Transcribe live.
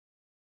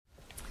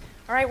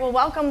All right, well,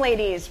 welcome,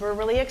 ladies. We're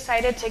really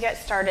excited to get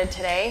started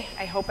today.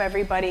 I hope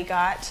everybody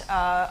got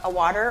a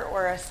water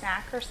or a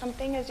snack or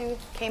something as you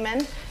came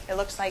in. It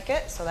looks like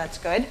it, so that's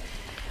good.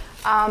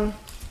 Leanne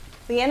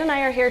and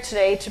I are here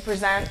today to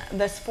present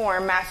this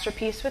form,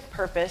 Masterpiece with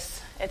Purpose.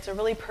 It's a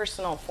really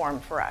personal form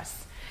for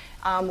us.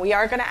 We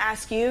are going to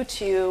ask you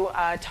to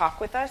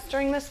talk with us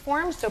during this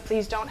form, so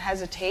please don't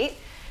hesitate.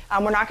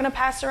 We're not going to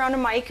pass around a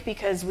mic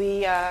because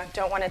we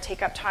don't want to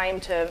take up time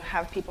to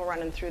have people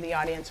running through the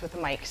audience with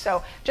a mic.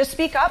 So just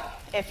speak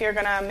up if you're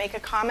going to make a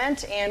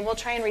comment, and we'll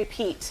try and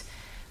repeat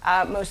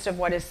most of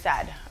what is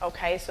said,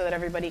 okay, so that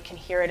everybody can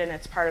hear it and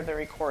it's part of the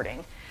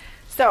recording.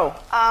 So,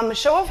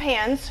 show of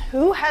hands,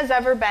 who has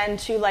ever been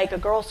to like a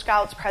Girl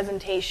Scouts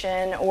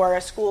presentation or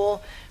a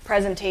school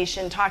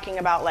presentation talking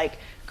about like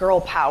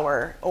girl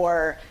power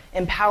or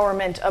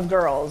empowerment of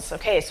girls?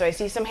 Okay, so I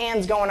see some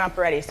hands going up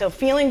already. So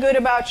feeling good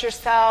about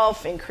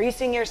yourself,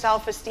 increasing your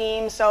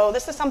self-esteem. So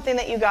this is something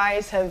that you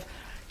guys have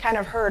kind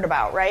of heard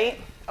about, right?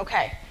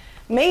 Okay,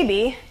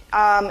 maybe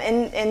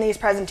in these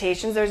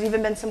presentations there's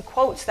even been some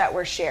quotes that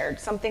were shared,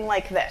 something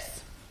like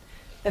this.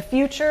 The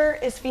future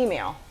is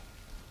female.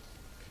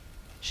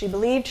 She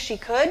believed she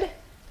could,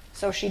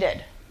 so she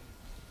did.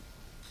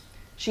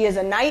 She is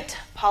a knight,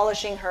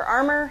 polishing her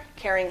armor,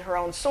 carrying her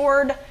own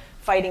sword,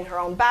 fighting her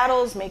own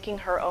battles, making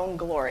her own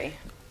glory.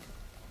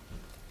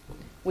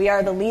 We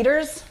are the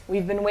leaders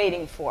we've been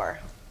waiting for.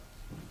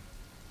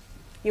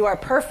 You are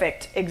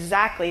perfect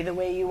exactly the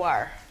way you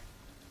are.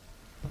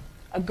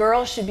 A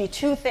girl should be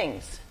two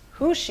things,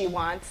 who she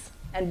wants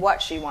and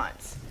what she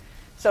wants.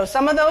 So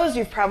some of those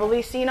you've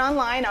probably seen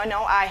online. I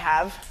know I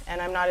have, and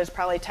I'm not as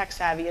probably tech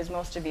savvy as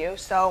most of you,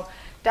 so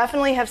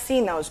definitely have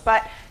seen those.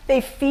 But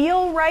they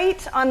feel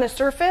right on the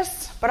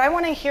surface, but I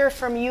want to hear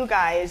from you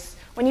guys,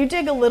 when you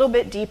dig a little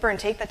bit deeper and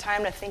take the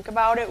time to think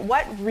about it,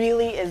 what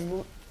really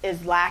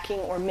is lacking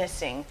or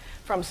missing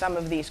from some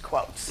of these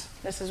quotes?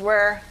 This is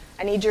where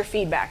I need your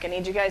feedback. I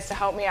need you guys to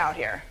help me out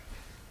here.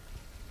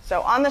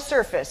 So on the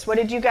surface, what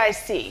did you guys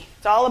see?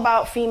 It's all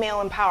about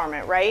female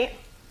empowerment, right?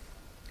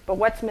 But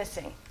what's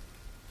missing?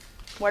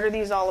 What are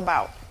these all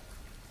about?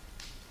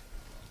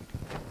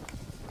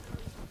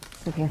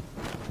 Okay.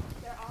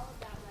 They're all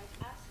about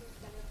like us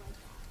instead of like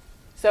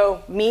God.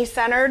 So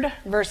me-centered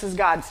versus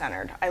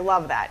God-centered. I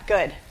love that.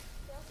 Good.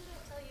 They also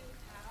don't tell you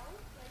how.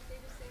 Like they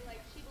just say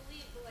like she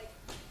believed, but like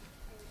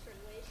in a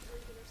certain way she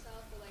believed in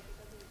herself, but like it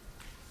doesn't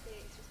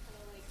say. It's just kind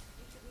of like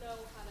you should know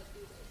how to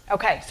do this.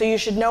 Okay, so you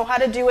should know how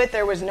to do it.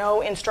 There was no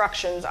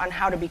instructions on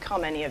how to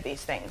become any of these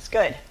things.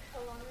 Good.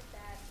 Along with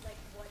that, like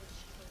what does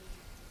she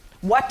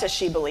believe? What does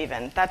she believe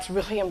in? That's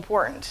really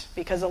important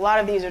because a lot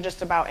of these are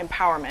just about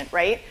empowerment,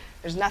 right?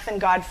 There's nothing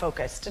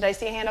God-focused. Did I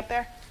see a hand up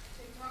there?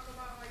 They talk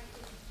about how you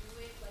can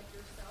do it like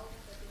yourself,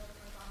 but they don't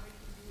talk about how you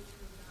can do it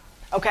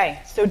through God. Okay,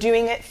 so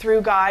doing it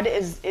through God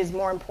is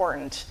more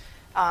important,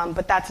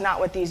 but that's not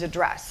what these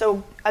address.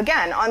 So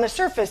again, on the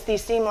surface,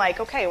 these seem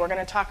like, okay, we're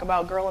going to talk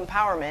about girl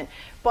empowerment,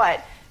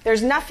 but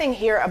there's nothing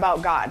here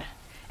about God.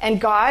 And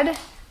God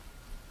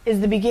is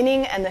the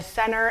beginning and the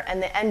center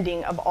and the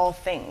ending of all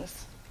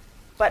things.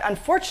 But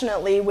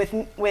unfortunately,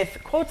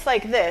 with quotes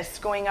like this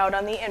going out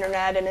on the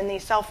internet and in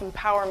these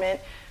self-empowerment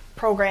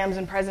programs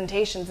and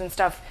presentations and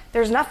stuff,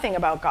 there's nothing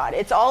about God.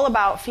 It's all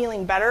about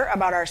feeling better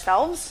about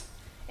ourselves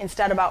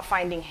instead about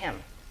finding Him.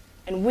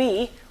 And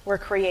we were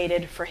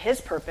created for His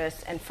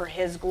purpose and for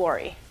His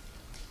glory.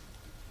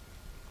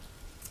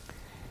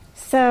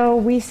 So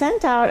we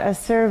sent out a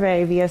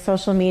survey via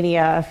social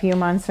media a few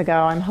months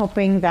ago. I'm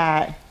hoping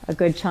that a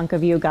good chunk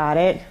of you got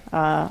it.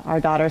 Our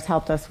daughters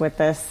helped us with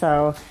this,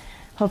 so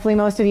hopefully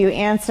most of you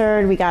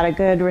answered. We got a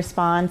good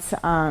response,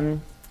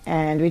 and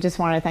we just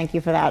want to thank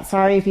you for that.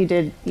 Sorry if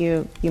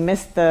you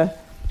missed the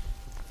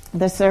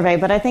survey,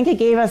 but I think it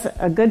gave us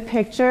a good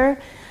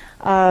picture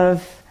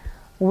of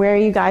where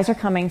you guys are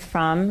coming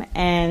from,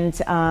 and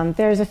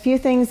there's three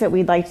things that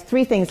we'd like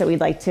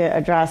to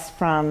address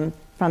from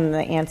the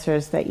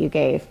answers that you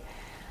gave.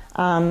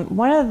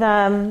 One of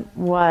them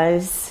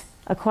was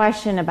a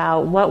question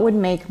about what would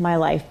make my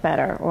life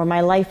better, or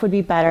my life would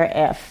be better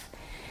if.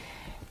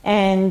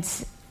 And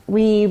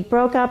we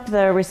broke up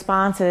the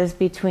responses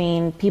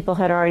between people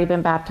who had already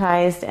been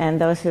baptized and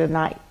those who have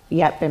not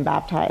yet been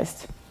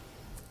baptized.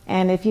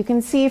 And if you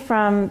can see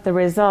from the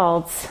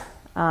results,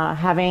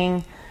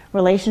 having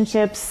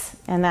relationships,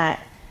 and that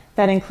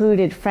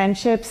included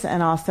friendships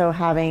and also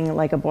having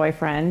like a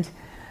boyfriend,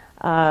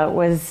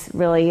 was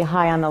really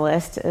high on the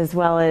list, as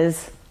well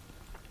as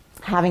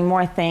having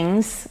more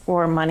things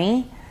or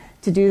money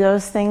to do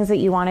those things that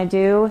you want to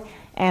do,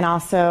 and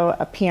also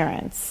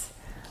appearance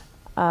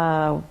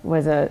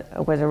was a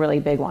really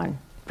big one.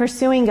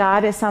 Pursuing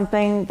God is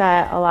something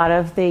that a lot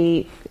of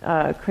the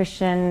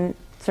Christian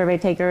survey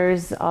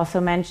takers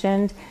also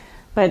mentioned,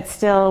 but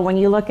still, when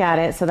you look at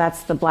it, so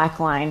that's the black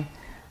line.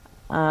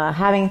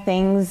 Having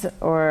things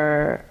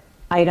or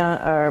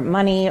item or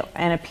money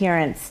and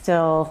appearance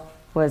still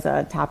was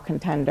a top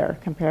contender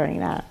comparing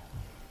that.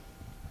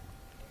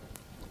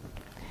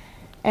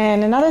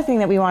 And another thing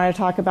that we wanted to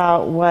talk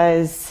about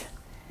was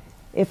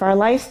if our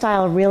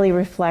lifestyle really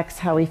reflects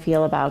how we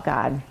feel about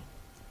God.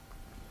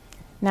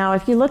 Now,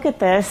 if you look at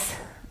this,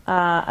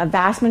 a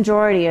vast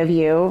majority of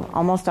you,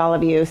 almost all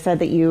of you, said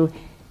that you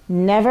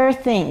never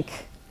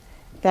think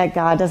that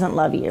God doesn't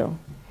love you,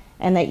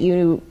 and that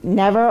you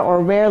never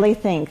or rarely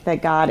think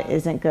that God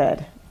isn't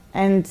good.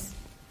 And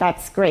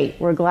that's great.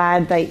 We're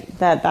glad that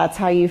that's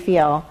how you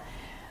feel.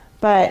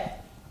 But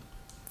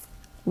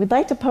we'd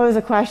like to pose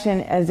a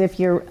question as if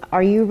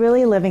are you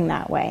really living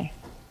that way?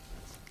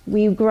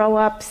 We grow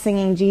up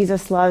singing,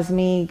 Jesus loves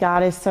me,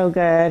 God is so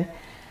good.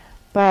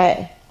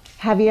 But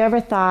have you ever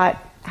thought,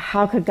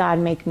 how could God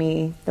make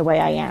me the way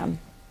I am?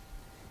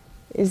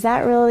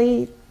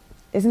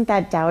 Isn't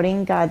that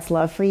doubting God's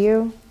love for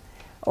you?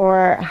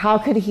 Or how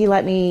could he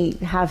let me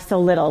have so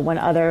little when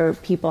other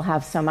people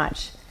have so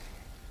much?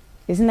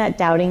 Isn't that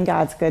doubting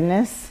God's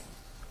goodness?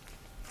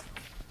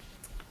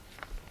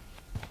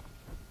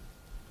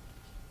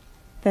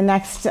 The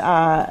next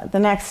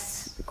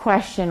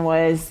question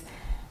was,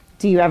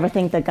 do you ever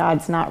think that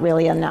God's not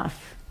really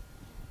enough?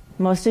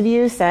 Most of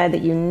you said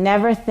that you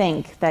never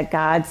think that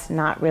God's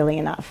not really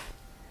enough.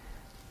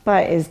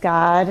 But is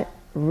God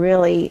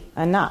really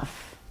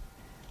enough?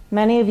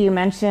 Many of you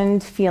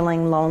mentioned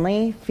feeling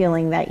lonely,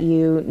 feeling that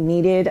you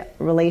needed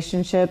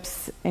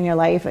relationships in your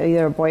life,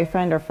 either a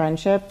boyfriend or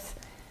friendships.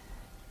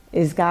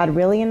 Is God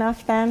really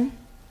enough then?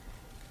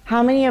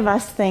 How many of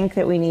us think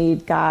that we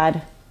need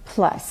God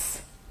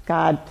plus?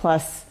 God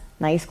plus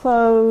nice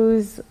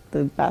clothes,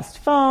 the best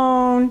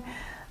phone,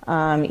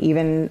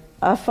 even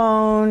a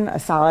phone, a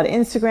solid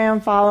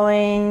Instagram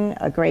following,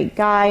 a great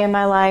guy in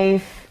my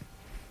life.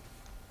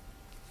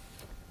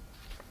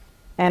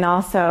 And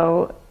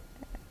also,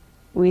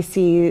 we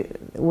see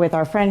with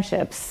our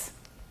friendships,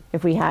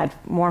 if we had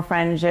more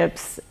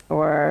friendships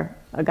or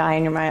a guy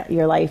in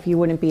your life, you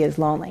wouldn't be as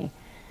lonely.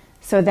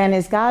 So then,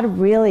 is God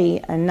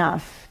really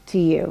enough to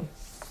you?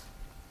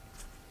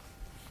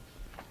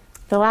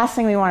 The last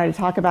thing we wanted to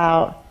talk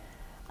about,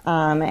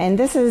 and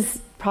this is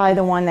probably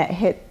the one that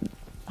hit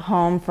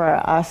home for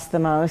us the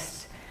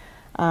most,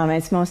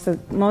 it's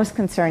most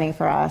concerning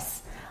for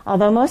us.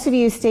 Although most of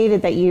you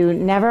stated that you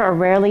never or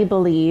rarely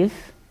believe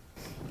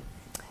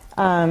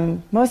that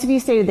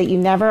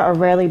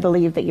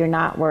you're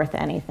not worth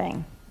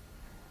anything.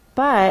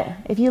 But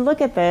if you look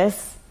at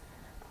this,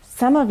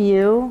 some of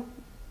you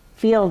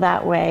feel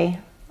that way.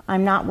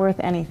 I'm not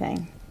worth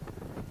anything.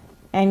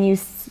 And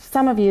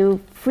some of you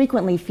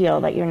frequently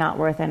feel that you're not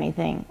worth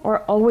anything, or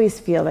always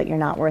feel that you're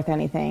not worth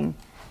anything.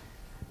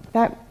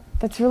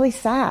 That's really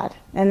sad,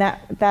 and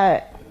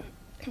that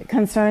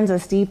concerns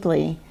us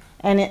deeply.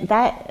 And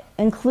that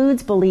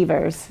includes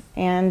believers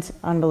and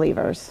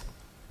unbelievers.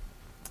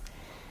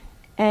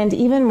 And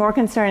even more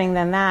concerning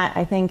than that,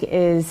 I think,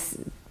 is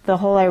the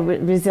whole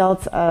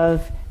results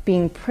of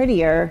being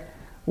prettier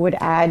would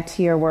add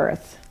to your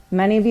worth.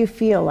 Many of you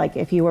feel like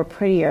if you were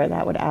prettier,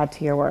 that would add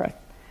to your worth.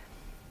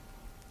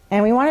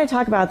 And we want to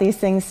talk about these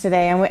things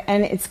today.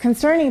 And it's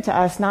concerning to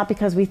us, not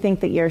because we think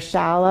that you're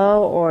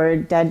shallow or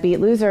deadbeat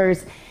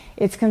losers.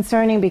 It's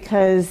concerning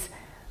because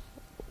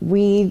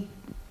we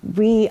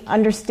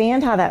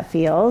understand how that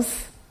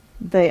feels,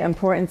 the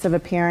importance of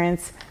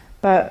appearance,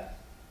 but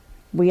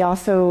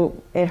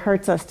it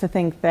hurts us to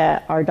think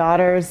that our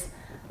daughters,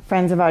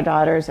 friends of our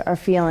daughters, are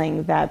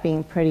feeling that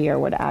being prettier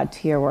would add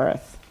to your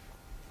worth.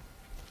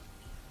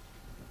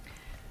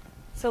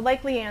 So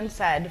like Leanne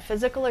said,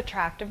 physical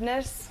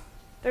attractiveness,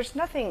 there's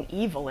nothing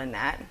evil in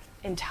that.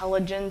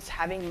 Intelligence,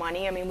 having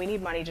money, we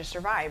need money to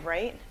survive,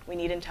 right? We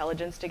need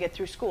intelligence to get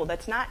through school.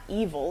 That's not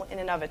evil in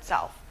and of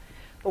itself.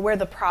 But where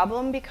the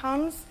problem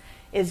becomes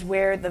is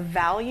where the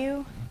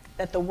value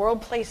that the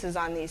world places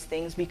on these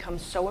things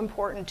becomes so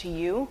important to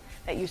you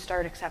that you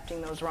start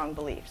accepting those wrong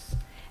beliefs.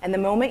 And the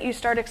moment you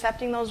start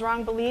accepting those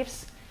wrong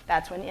beliefs,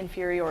 that's when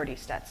inferiority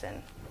steps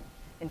in.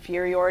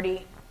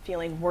 Inferiority,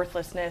 feeling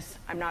worthlessness,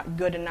 I'm not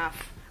good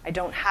enough, I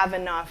don't have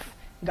enough,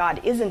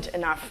 God isn't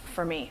enough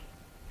for me.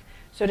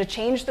 So to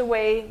change the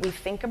way we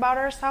think about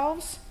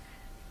ourselves,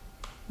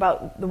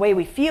 about the way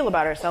we feel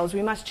about ourselves,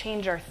 we must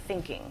change our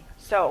thinking.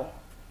 So,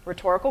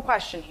 rhetorical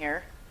question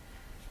here.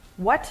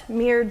 What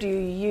mirror do you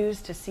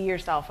use to see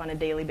yourself on a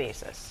daily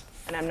basis?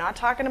 And I'm not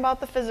talking about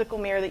the physical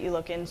mirror that you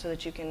look in so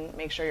that you can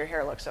make sure your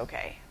hair looks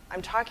okay.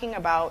 I'm talking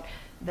about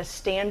the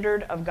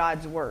standard of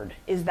God's word.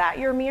 Is that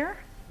your mirror?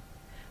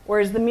 Or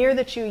is the mirror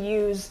that you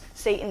use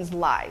Satan's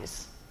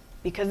lies?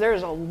 Because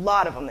there's a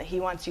lot of them that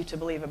he wants you to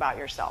believe about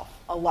yourself.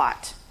 A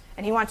lot.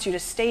 And he wants you to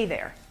stay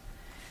there.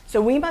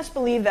 So we must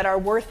believe that our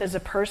worth as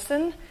a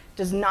person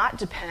does not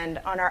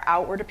depend on our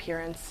outward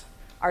appearance,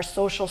 our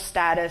social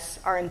status,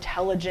 our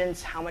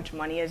intelligence, how much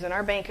money is in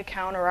our bank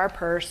account or our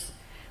purse.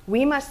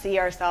 We must see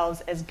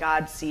ourselves as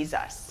God sees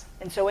us.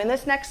 And so in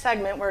this next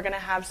segment, we're going to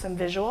have some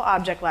visual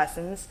object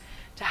lessons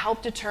to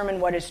help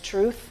determine what is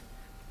truth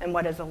and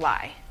what is a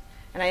lie.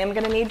 And I am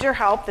going to need your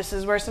help. This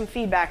is where some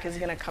feedback is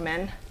going to come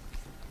in.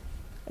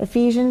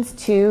 Ephesians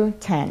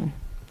 2:10.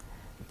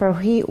 For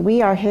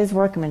we are his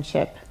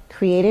workmanship,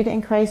 created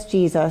in Christ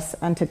Jesus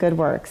unto good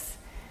works,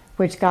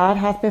 which God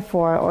hath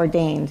before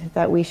ordained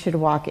that we should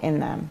walk in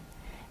them.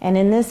 And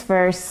in this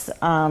verse,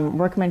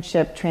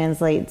 workmanship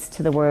translates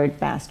to the word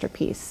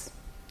masterpiece.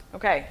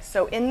 Okay,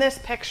 so in this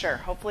picture,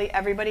 hopefully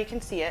everybody can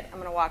see it. I'm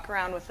going to walk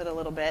around with it a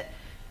little bit.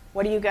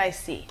 What do you guys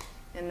see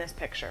in this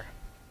picture?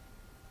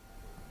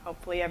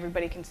 Hopefully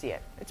everybody can see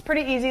it. It's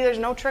pretty easy. There's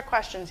no trick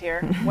questions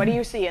here. What do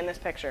you see in this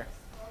picture?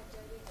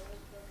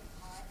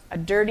 A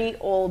dirty,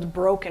 old,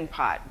 broken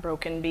pot.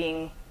 Broken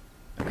being,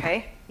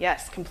 okay,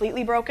 yes,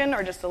 completely broken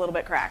or just a little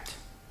bit cracked?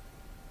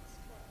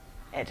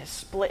 It is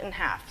split in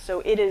half. So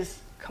it is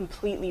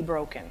completely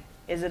broken.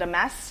 Is it a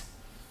mess?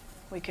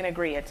 We can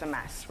agree it's a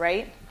mess,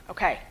 right?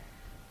 Okay,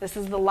 this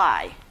is the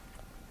lie.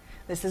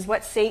 This is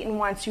what Satan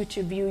wants you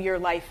to view your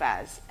life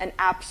as, an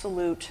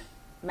absolute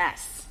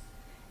mess.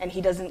 And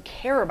he doesn't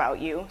care about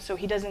you, so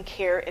he doesn't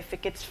care if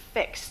it gets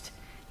fixed.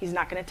 He's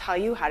not going to tell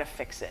you how to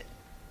fix it.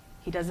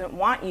 He doesn't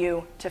want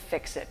you to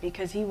fix it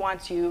because he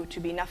wants you to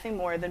be nothing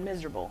more than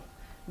miserable,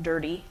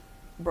 dirty,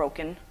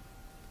 broken,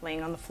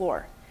 laying on the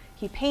floor.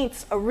 He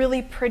paints a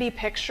really pretty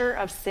picture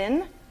of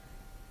sin,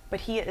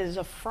 but he is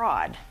a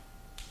fraud,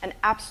 an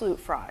absolute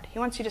fraud. He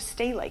wants you to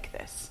stay like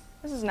this.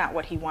 This is not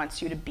what he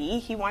wants you to be.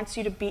 He wants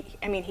you to be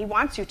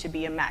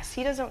a mess.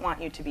 He doesn't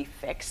want you to be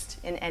fixed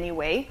in any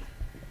way.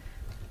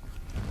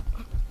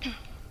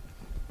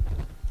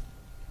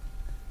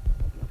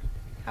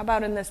 How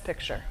about in this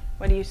picture?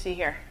 What do you see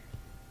here?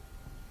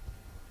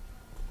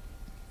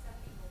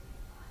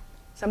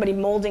 Somebody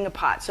molding a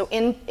pot. So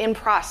in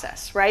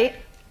process, right?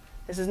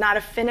 This is not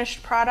a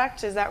finished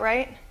product, is that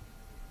right?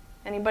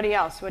 Anybody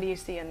else? What do you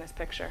see in this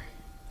picture?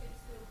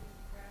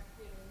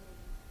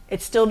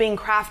 It's still being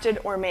crafted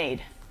or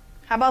made.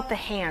 How about the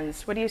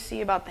hands? What do you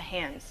see about the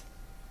hands?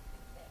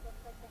 It looks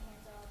like the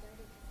hands are all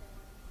dirty because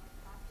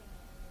they're crafting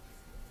it,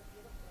 and it's a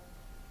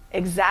beautiful.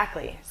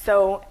 Exactly.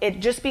 So it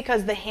just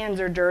because the hands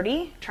are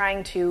dirty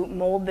trying to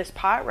mold this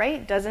pot,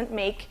 right, doesn't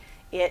make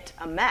it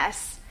a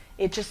mess.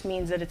 It just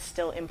means that it's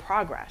still in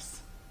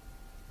progress.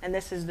 And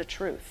this is the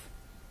truth.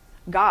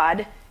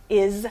 God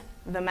is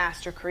the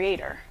master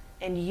creator,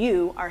 and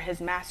you are his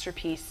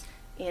masterpiece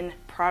in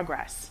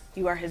progress.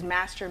 You are his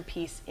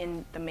masterpiece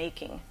in the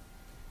making.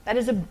 That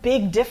is a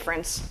big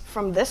difference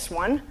from this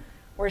one,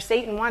 where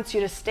Satan wants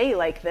you to stay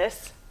like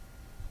this.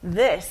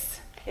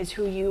 This is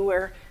who you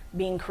were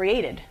being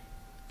created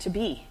to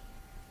be.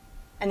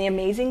 And the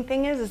amazing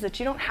thing is that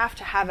you don't have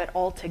to have it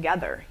all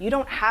together. You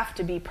don't have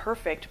to be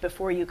perfect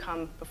before you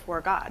come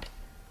before God.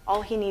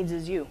 All he needs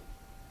is you.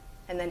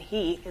 And then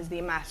he is the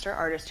master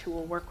artist who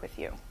will work with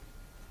you.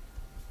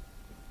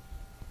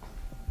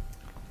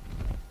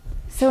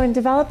 So in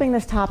developing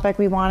this topic,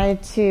 we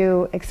wanted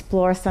to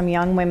explore some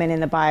young women in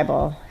the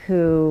Bible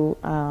who,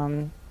 we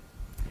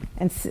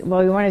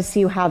wanted to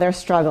see how their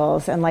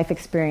struggles and life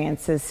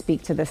experiences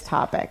speak to this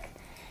topic.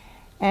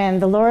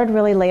 And the Lord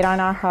really laid on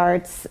our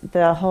hearts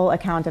the whole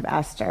account of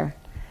Esther.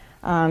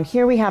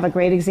 Here we have a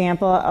great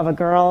example of a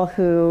girl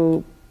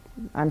who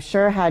I'm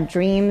sure had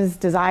dreams,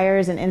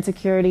 desires, and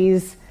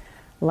insecurities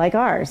like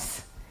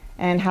ours,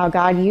 and how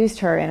God used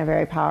her in a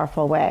very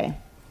powerful way.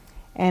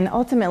 And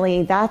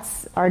ultimately,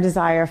 that's our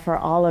desire for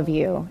all of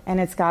you, and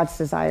it's God's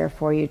desire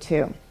for you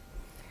too.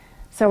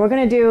 So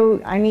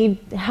I need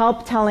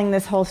help telling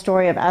this whole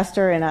story of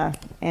Esther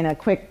in a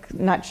quick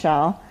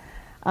nutshell.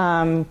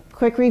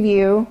 Quick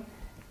review.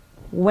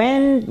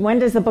 When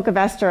does the book of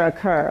Esther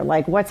occur?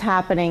 Like, what's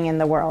happening in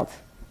the world?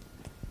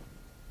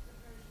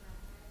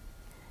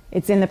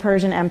 It's in the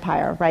Persian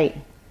Empire, right?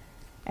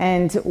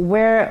 And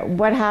where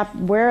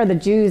are the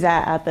Jews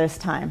at this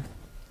time?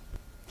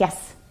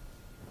 Yes.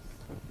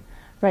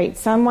 Right.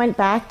 Some went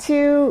back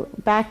to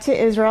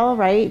Israel,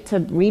 right, to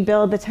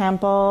rebuild the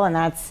temple, and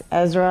that's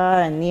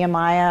Ezra and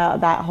Nehemiah,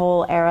 that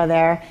whole era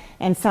there.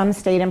 And some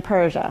stayed in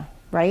Persia,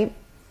 right?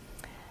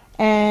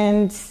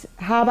 And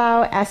how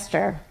about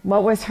Esther?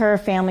 What was her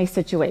family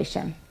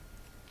situation?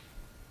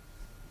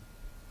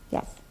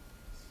 Yes.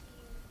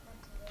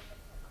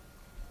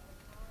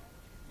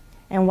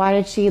 And why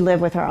did she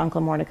live with her uncle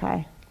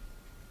Mordecai?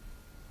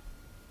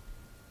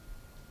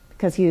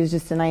 Because he was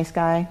just a nice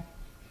guy?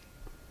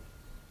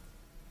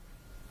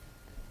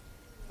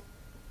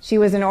 She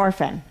was an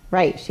orphan,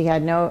 right? She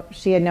had no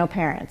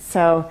parents.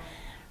 So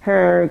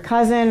her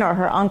cousin or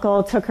her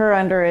uncle took her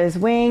under his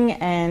wing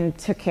and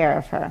took care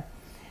of her.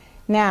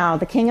 Now,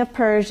 the king of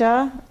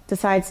Persia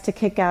decides to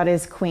kick out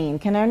his queen.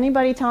 Can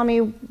anybody tell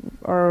me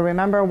or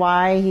remember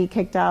why he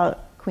kicked out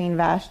Queen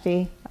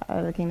Vashti out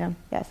of the kingdom?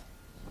 Yes.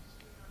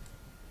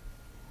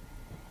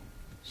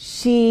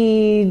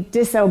 She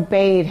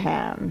disobeyed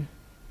him.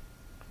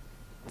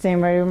 Does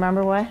anybody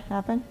remember what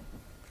happened?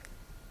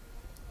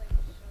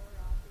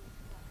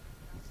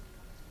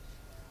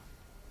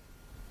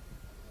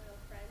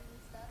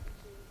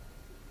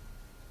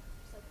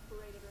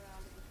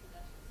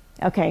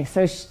 Okay,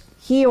 so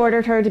he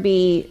ordered her to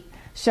be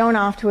shown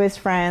off to his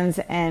friends,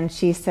 and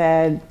she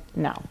said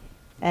no.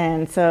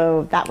 And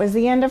so that was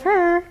the end of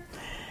her.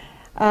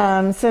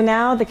 So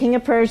now the king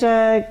of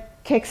Persia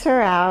kicks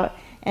her out,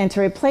 and to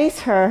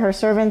replace her, her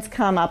servants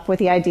come up with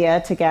the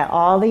idea to get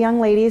all the young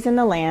ladies in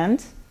the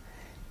land,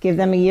 give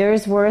them a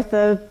year's worth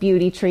of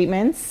beauty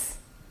treatments,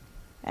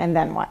 And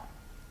then what?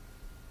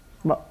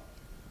 Well,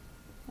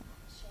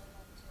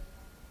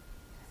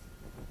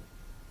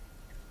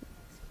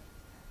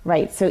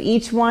 right, so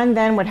each one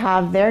then would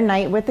have their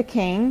night with the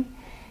king,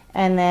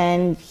 and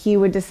then he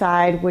would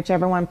decide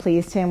whichever one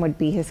pleased him would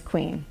be his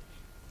queen.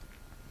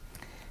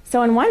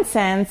 So in one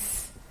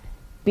sense,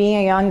 being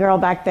a young girl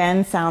back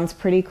then sounds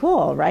pretty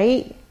cool,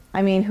 right?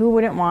 I mean, who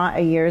wouldn't want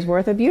a year's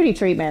worth of beauty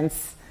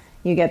treatments?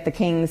 You get the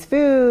king's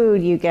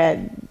food, you get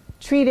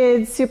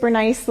treated super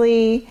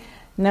nicely,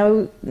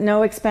 no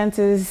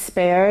expenses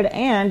spared,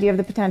 and you have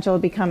the potential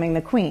of becoming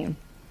the queen.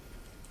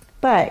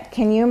 But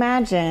can you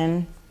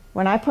imagine,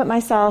 when I put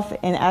myself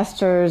in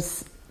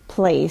Esther's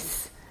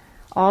place,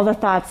 all the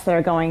thoughts that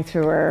are going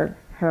through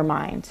her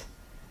mind?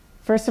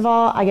 First of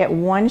all, I get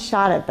one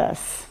shot at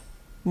this,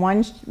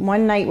 one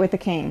night with the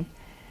king.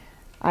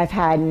 I've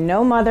had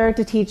no mother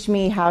to teach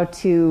me how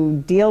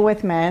to deal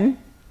with men.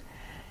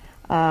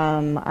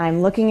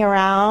 I'm looking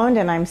around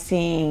and I'm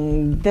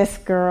seeing this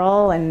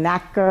girl and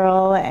that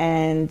girl,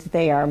 and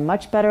they are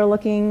much better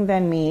looking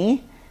than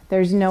me.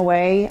 There's no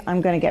way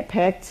I'm going to get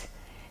picked.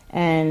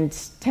 And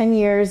 10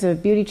 years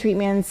of beauty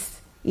treatments,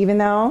 even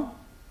though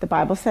the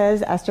Bible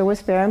says Esther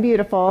was fair and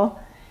beautiful,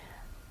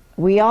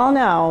 we all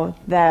know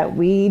that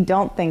we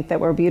don't think that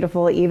we're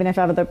beautiful, even if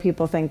other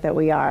people think that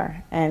we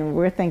are. And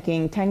we're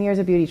thinking 10 years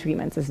of beauty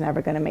treatments is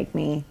never going to make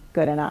me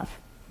good enough.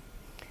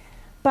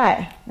 But,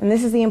 and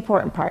this is the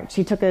important part,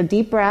 she took a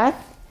deep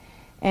breath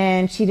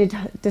and she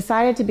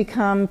decided to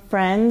become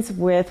friends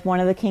with one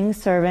of the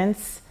king's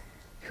servants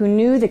who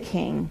knew the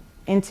king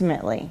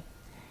intimately.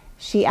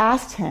 She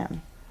asked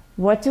him,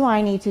 "What do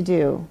I need to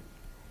do?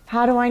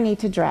 How do I need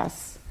to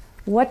dress?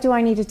 What do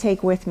I need to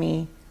take with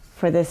me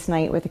for this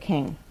night with the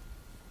king?"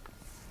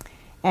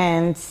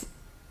 And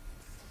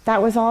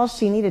that was all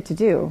she needed to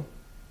do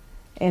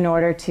in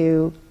order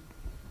to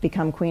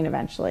become queen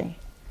eventually.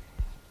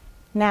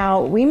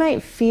 Now, we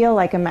might feel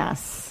like a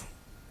mess.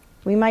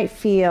 We might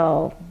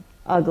feel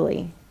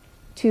ugly,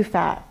 too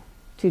fat,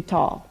 too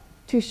tall,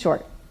 too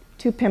short,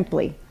 too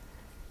pimply.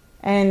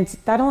 And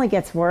that only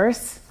gets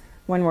worse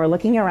when we're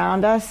looking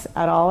around us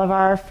at all of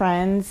our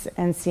friends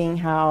and seeing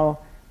how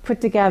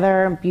put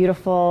together,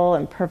 beautiful,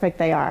 and perfect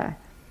they are.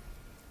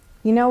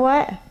 You know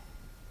what?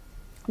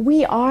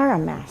 We are a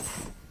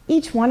mess.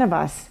 Each one of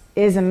us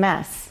is a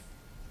mess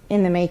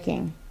in the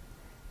making.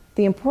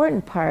 The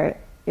important part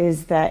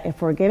is that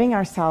if we're giving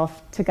ourselves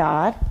to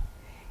God,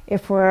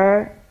 if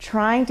we're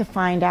trying to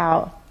find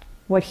out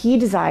what He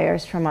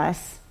desires from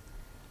us,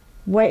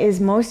 what is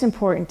most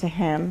important to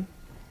Him,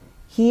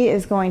 He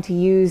is going to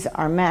use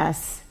our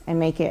mess and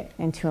make it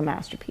into a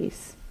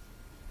masterpiece.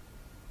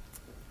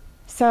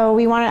 So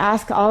we want to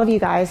ask all of you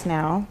guys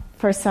now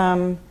for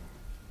some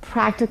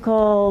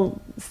practical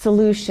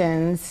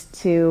solutions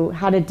to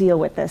how to deal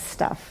with this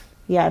stuff.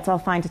 Yeah, it's all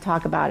fine to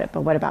talk about it,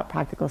 but what about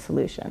practical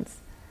solutions?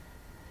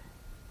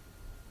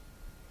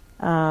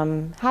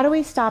 How do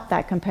we stop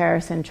that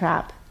comparison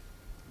trap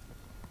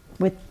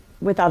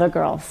with other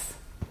girls?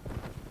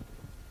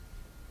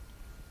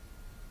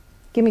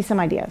 Give me some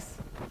ideas.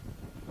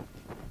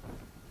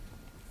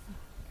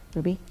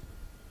 Ruby?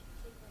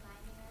 Keep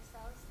reminding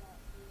ourselves that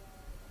we are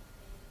made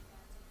in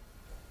God's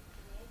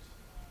image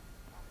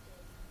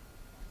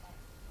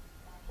and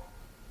crafted by Him.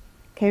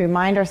 Okay,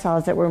 remind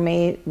ourselves that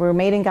we're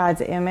made in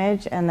God's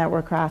image and that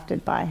we're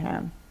crafted by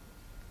Him.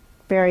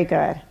 Very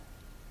good.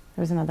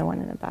 There was another one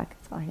in the back.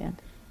 I saw a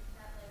hand.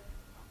 That like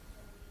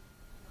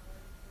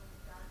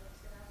when God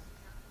looks at us,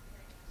 He's not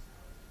comparing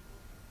ourselves.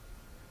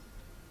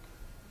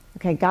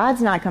 Okay,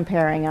 God's not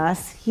comparing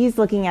us. He's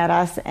looking at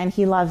us and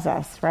He loves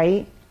us,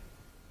 right?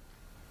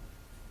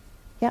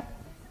 Yep.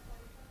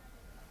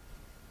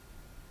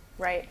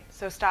 Right.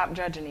 So stop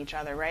judging each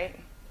other, right?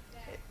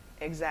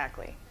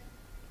 Exactly.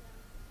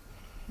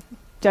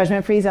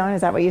 Judgment-free zone,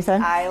 is that what you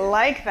said? I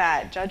like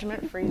that.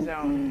 Judgment-free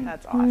zone.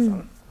 That's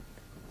awesome.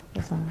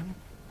 Yes, ma'am.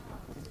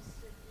 Just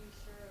to be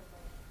sure,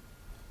 like,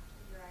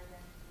 your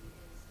identity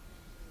is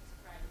in Jesus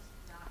Christ,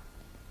 not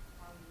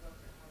how you look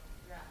or how you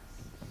dress.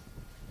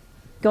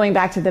 Going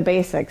back to the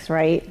basics,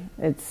 right?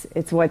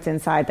 It's what's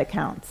inside that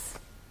counts.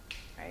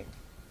 Right.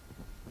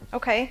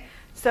 Okay.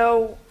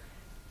 So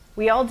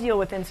we all deal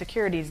with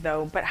insecurities,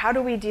 though, but how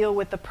do we deal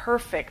with the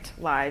perfect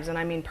lives, and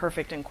I mean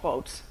perfect in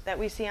quotes, that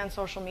we see on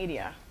social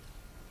media?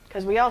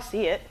 Because we all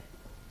see it.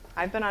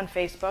 I've been on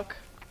Facebook.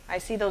 I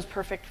see those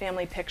perfect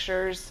family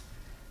pictures,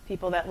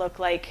 people that look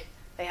like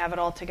they have it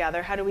all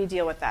together. How do we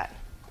deal with that?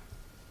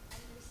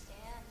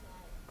 Understand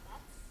that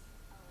that's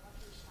a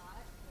lucky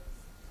shot because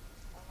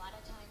a lot of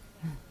times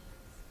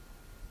families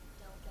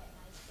don't get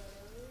nice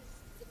photos.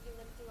 If you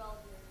look through all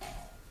of yours,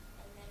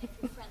 and then if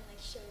your friend like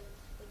shows,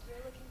 like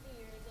you're looking through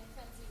yours and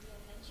friends see you,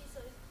 and then she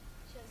shows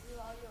you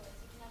all yours,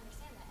 you can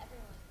understand that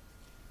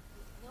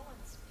no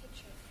one's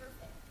picture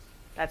perfect.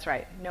 That's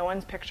right. No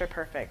one's picture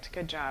perfect.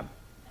 Good job.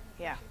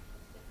 Yeah.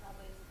 It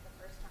probably isn't the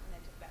first time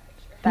they took that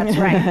picture. That's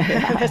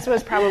right. This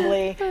was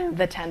probably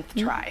the 10th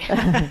try. I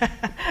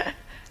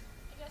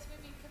guess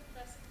maybe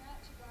confessing that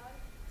to God,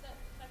 that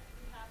the fact that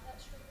you have that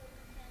struggle of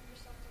comparing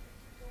yourself to other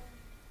people,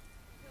 and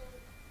feel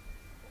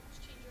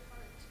almost change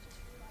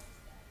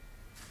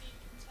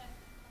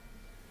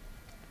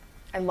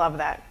I love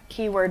that.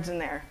 Key words in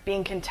there.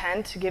 Being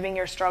content, giving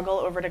your struggle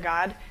over to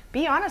God.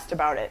 Be honest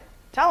about it.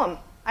 Tell him,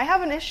 I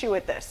have an issue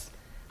with this.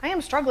 I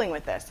am struggling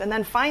with this. And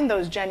then find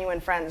those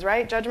genuine friends,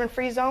 right?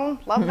 Judgment-free zone.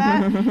 Love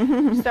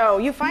that. So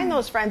you find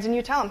those friends and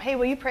you tell them, hey,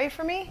 will you pray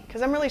for me?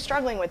 Because I'm really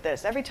struggling with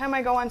this. Every time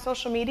I go on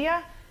social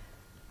media,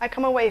 I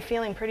come away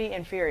feeling pretty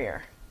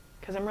inferior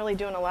because I'm really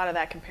doing a lot of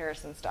that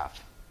comparison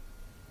stuff.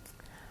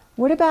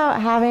 What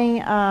about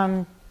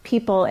having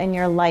people in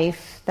your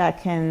life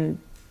that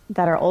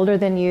are older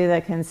than you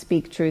that can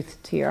speak truth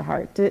to your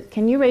heart?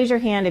 Can you raise your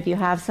hand if you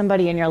have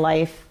somebody in your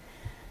life?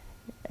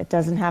 It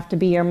doesn't have to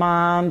be your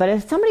mom, but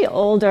if somebody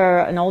older,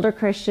 an older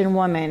Christian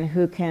woman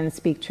who can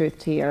speak truth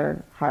to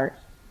your heart.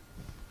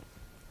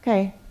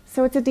 Okay,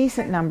 so it's a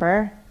decent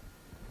number.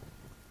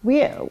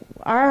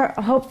 Our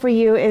hope for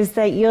you is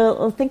that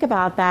you'll think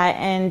about that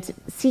and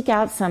seek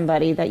out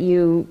somebody that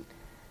you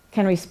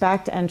can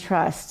respect and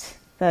trust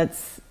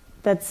that's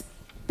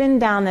been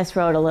down this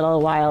road a little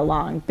while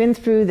long, been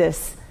through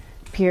this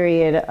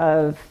period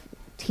of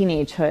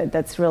teenagehood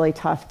that's really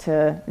tough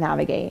to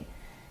navigate.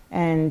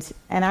 And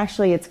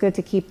actually, it's good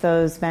to keep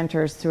those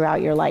mentors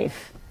throughout your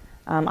life.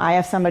 I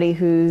have somebody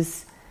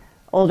who's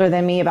older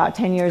than me, about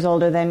 10 years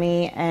older than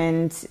me,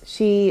 and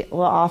she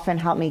will often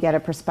help me get a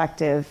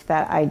perspective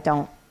that I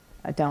don't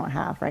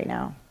have right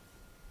now.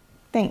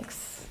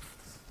 Thanks.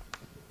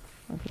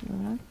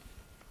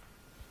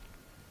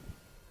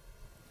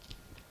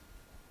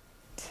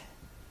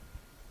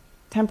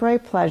 Temporary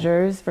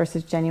pleasures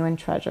versus genuine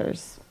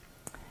treasures.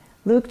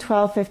 Luke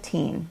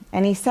 12:15.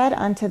 And he said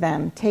unto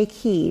them, take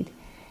heed,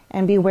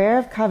 and beware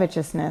of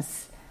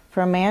covetousness,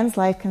 for a man's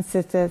life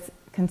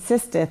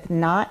consisteth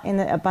not in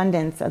the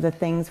abundance of the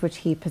things which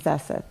he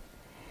possesseth.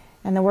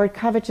 And the word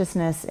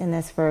covetousness in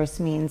this verse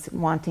means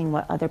wanting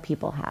what other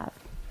people have.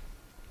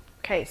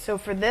 Okay, so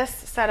for this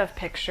set of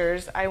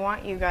pictures, I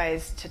want you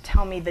guys to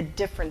tell me the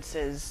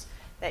differences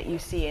that you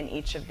see in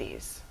each of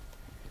these.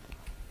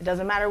 It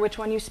doesn't matter which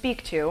one you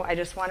speak to, I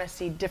just want to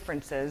see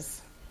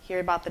differences, hear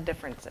about the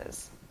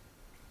differences.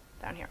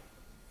 Down here.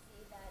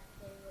 See that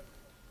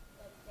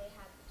they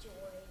have joy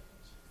and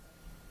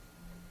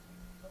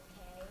she's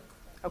okay.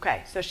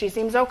 Okay, so she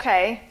seems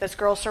okay. This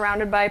girl's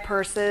surrounded by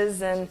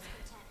purses and...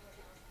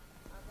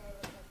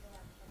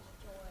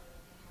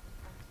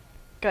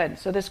 Good,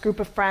 so this group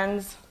of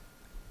friends,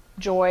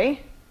 joy.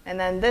 And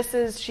then this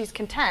is, she's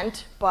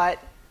content, but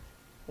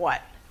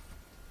what?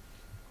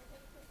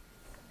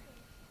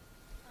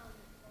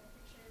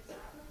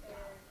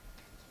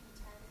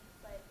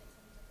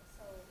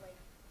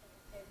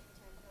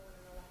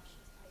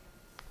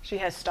 She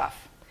has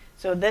stuff.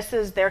 So this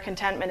is their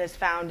contentment is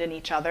found in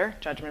each other.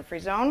 Judgment-free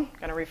zone.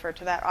 Going to refer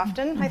to that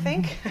often, I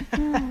think.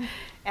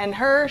 And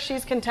her,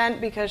 she's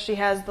content because she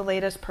has the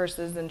latest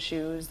purses and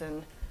shoes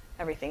and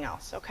everything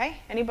else. Okay?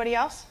 Anybody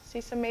else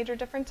see some major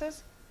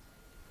differences?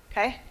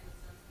 Okay?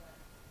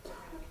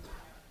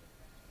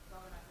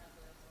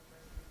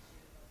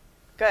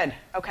 Good.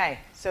 Okay.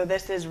 So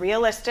this is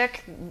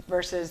realistic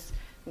versus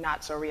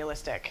not so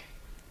realistic.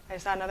 I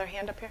saw another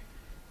hand up here.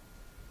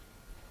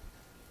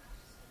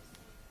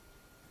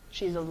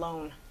 She's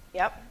alone.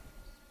 Yep.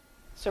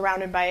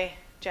 Surrounded by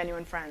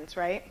genuine friends,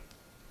 right?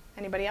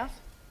 Anybody else?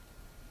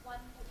 One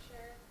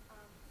picture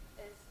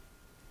is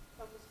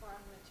focused more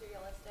on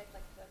materialistic,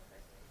 like the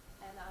purses,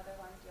 and the other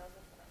one deals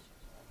with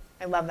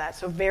relationships. I love that.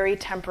 So very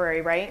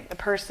temporary, right? The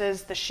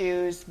purses, the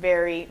shoes,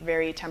 very,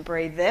 very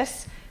temporary.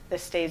 This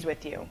stays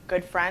with you.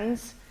 Good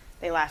friends,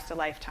 they last a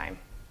lifetime.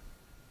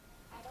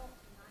 I don't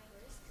mind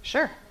risk.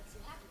 Sure. That makes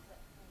you happy, but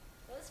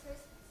those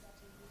purses that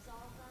you use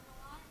all of them a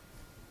lot,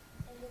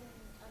 and then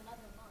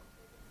another month,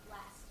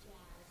 last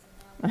jazz,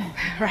 and now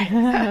Right.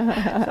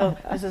 So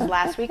this is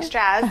last week's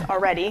jazz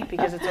already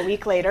because it's a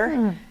week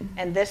later,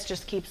 and this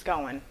just keeps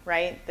going,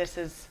 right? This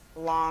is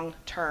long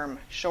term,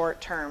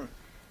 short term.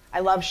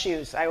 I love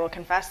shoes. I will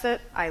confess it.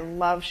 I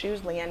love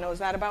shoes. Leanne knows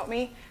that about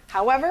me.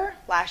 However,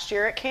 last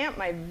year at camp,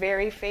 my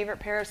very favorite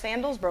pair of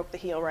sandals broke the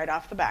heel right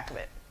off the back of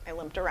it. I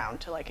limped around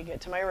till I could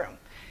get to my room.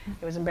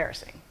 It was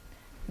embarrassing.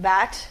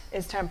 That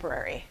is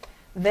temporary.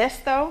 This,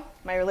 though,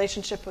 my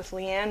relationship with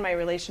Leanne, my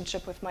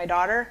relationship with my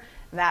daughter,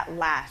 that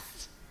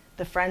lasts.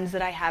 The friends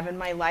that I have in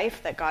my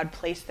life that God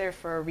placed there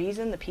for a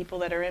reason, the people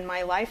that are in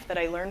my life that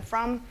I learn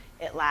from,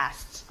 it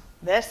lasts.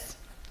 This,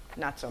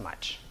 not so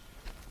much.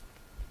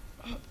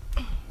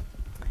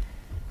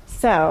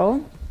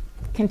 So,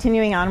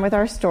 continuing on with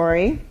our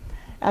story,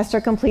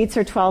 Esther completes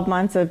her 12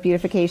 months of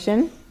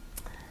beautification.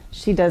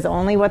 She does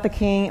only what the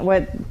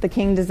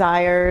king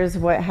desires,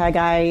 what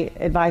Haggai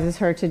advises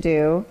her to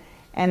do,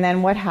 and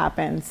then what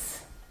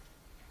happens?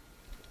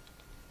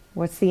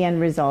 What's the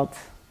end result?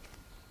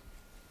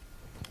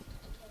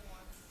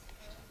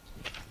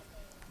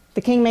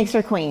 The king makes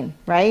her queen,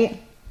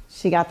 right?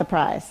 She got the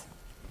prize.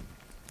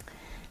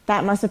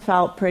 That must have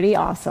felt pretty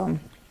awesome,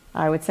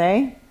 I would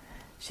say.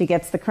 She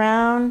gets the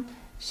crown.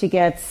 She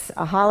gets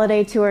a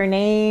holiday to her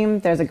name.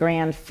 There's a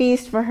grand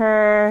feast for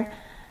her.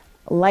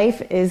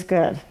 Life is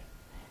good.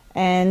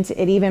 And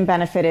it even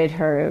benefited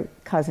her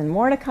cousin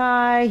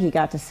Mordecai. He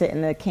got to sit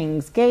in the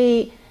king's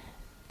gate.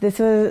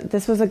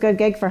 this was a good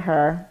gig for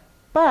her,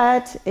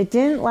 but it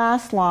didn't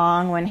last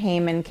long when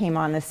Haman came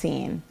on the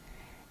scene.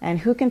 And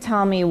who can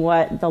tell me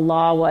what the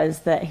law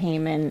was that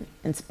Haman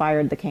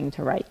inspired the king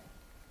to write?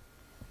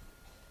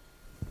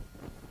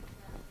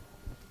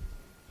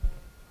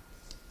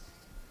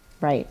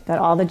 Right, that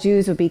all the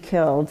Jews would be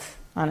killed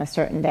on a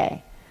certain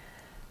day.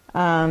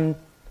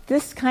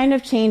 This kind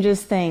of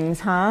changes things,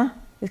 huh?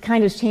 It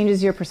kind of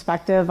changes your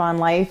perspective on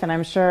life, and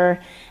I'm sure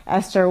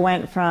Esther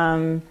went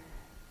from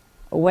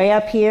way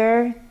up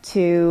here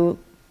to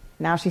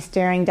now she's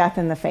staring death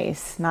in the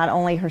face, not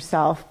only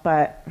herself,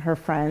 but her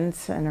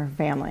friends and her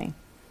family.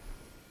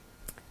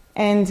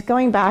 And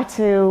going back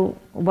to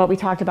what we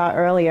talked about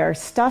earlier,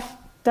 stuff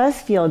does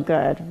feel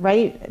good,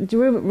 right?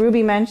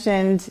 Ruby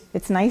mentioned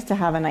it's nice to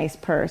have a nice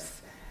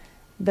purse.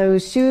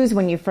 Those shoes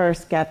when you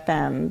first get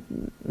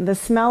them, the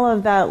smell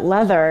of that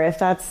leather, if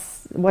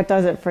that's what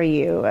does it for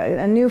you,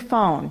 a new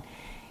phone,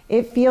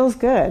 it feels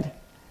good.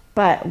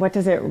 But what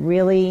does it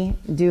really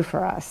do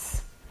for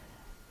us?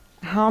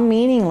 How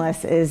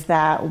meaningless is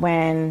that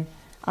when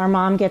our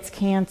mom gets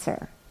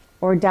cancer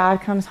or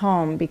dad comes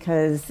home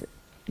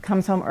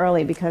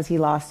early because he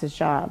lost his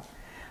job,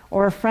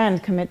 or a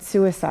friend commits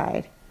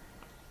suicide?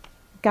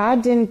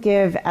 God didn't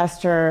give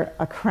Esther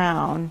a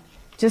crown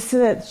just so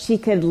that she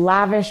could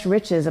lavish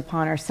riches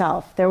upon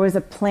herself. There was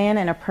a plan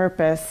and a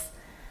purpose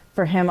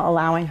for him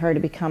allowing her to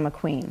become a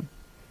queen.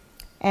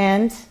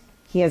 And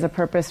he has a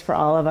purpose for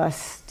all of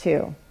us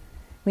too.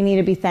 We need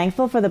to be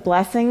thankful for the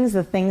blessings,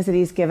 the things that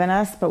he's given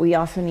us, but we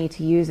also need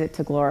to use it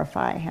to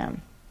glorify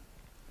him.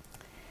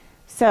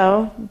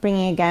 So,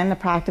 bringing again the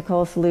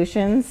practical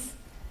solutions,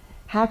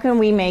 how can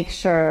we make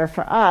sure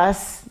for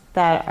us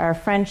that our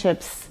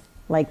friendships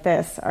like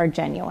this are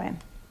genuine?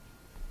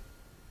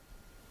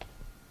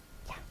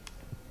 Yeah.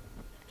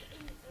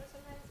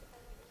 Sometimes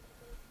I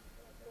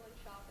like going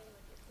shopping,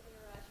 like just in a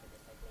rush or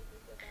just like make me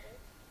feel better.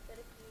 That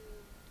if you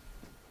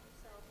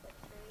yourself like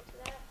turn to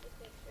that, just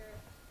make sure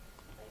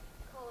like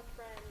call a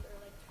friend or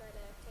like try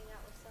to hang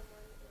out with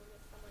someone or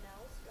with someone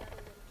else rather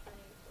than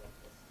turning to like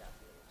this stuff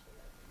and too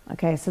much.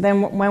 Okay, so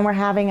then when we're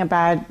having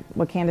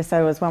what Candace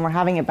said was when we're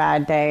having a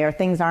bad day or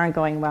things aren't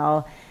going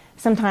well,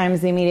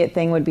 sometimes the immediate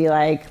thing would be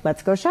like,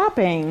 let's go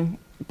shopping.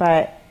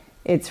 But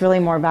it's really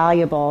more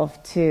valuable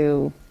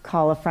to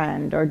call a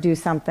friend or do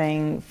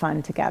something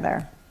fun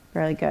together.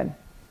 Really good.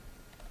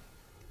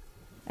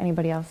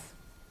 Anybody else?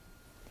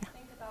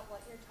 Think about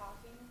what you're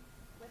talking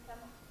with them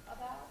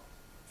about.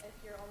 If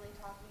you're only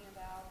talking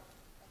about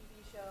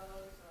TV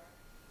shows or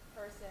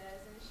purses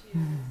and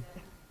shoes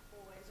and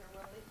boys or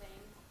worldly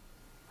things,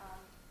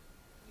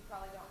 you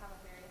probably don't have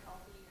a very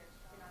healthy, or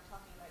you're not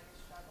talking about your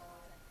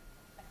struggles.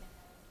 I think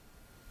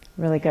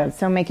that Really good.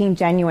 So making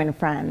genuine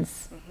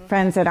friends.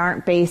 Friends that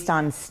aren't based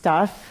on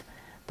stuff,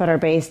 but are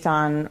based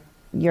on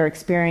your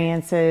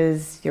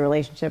experiences, your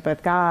relationship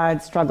with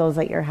God, struggles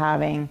that you're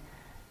having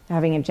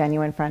a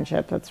genuine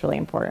friendship. That's really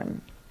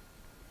important.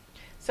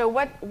 So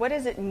what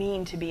does it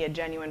mean to be a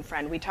genuine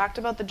friend? We talked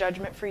about the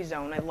judgment-free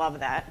zone. I love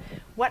that.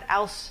 What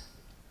else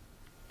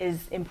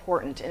is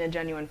important in a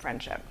genuine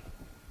friendship?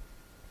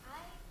 I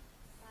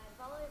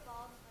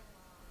volleyball with my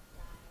mom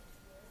last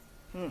year,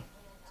 Hmm. and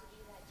to be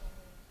that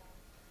genuine friend.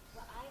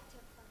 What I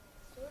took from it,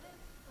 sort of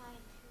find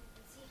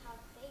and see how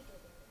they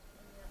did it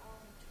in your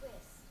own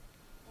twist,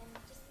 and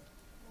just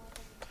more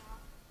than you talk.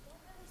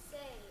 Don't really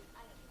say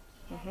I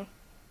can't.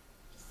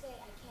 Just say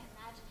I can't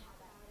imagine how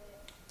that would,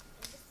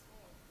 and just say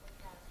it like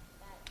that.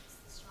 That's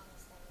the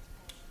strongest thing is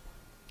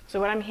praying. So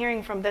what I'm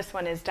hearing from this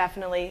one is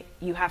definitely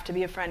you have to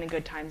be a friend in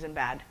good times and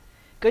bad.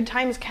 Good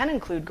times can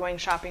include going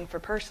shopping for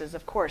purses,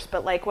 of course,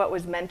 but like what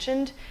was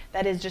mentioned,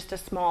 that is just a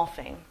small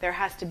thing. There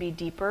has to be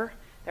deeper,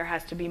 there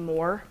has to be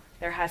more,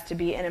 there has to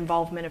be an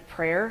involvement of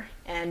prayer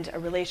and a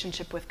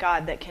relationship with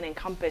God that can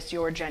encompass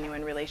your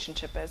genuine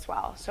relationship as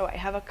well. So I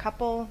have a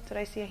couple, did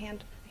I see a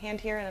hand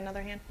here and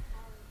another hand?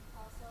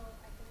 also,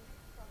 I think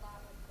for a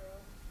lot of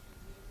girls,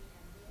 it's easy to be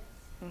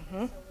envious.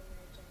 Mm-hmm. So when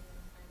you're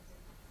genuine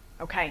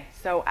friends, Okay,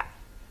 so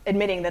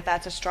admitting that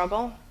that's a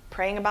struggle,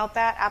 praying about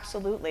that,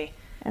 absolutely.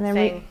 And then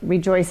Saying,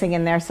 rejoicing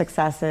in their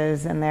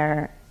successes and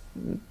their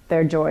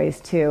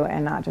joys too,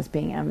 and not just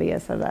being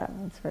envious of that.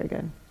 That's very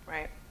good.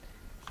 right.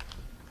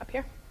 Up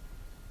here?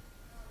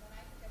 when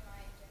I think of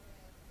my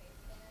genuine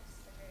faithfulness,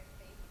 they're very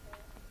faithful.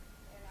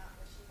 They're not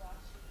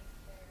wishy-washy.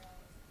 They're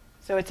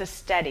So it's a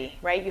steady,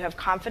 right? You have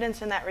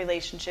confidence in that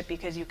relationship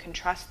because you can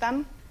trust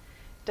them.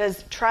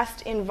 Does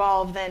trust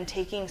involve then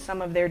taking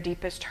some of their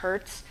deepest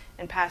hurts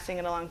and passing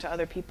it along to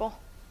other people?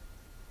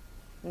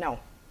 No,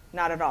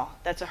 not at all.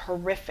 That's a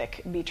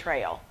horrific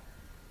betrayal.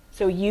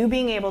 So you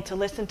being able to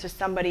listen to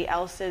somebody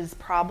else's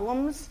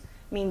problems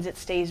means it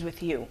stays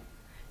with you.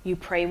 You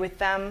pray with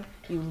them,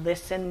 you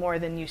listen more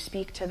than you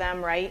speak to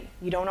them, right?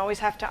 You don't always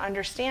have to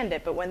understand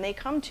it, but when they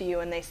come to you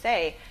and they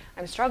say,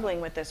 I'm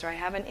struggling with this, or I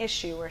have an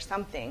issue or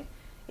something,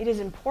 it is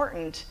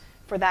important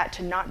for that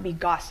to not be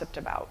gossiped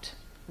about.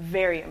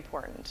 Very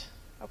important.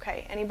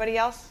 Okay, anybody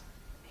else?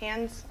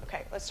 Hands?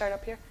 Okay, let's start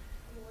up here.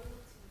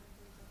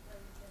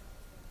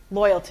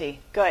 Loyalty.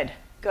 Good,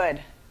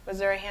 good. Was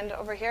there a hand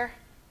over here?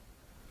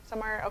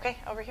 Somewhere, okay,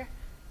 over here.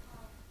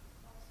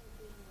 Also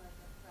being like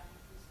a friend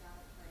who's not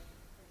a praying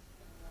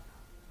Christian, what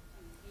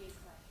happened to be a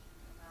question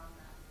around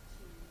that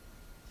to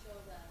show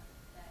them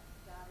that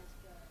God is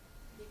good.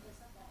 Because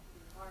some that can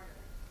be harder.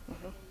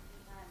 And you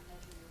can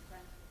measure your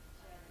friendship to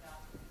share the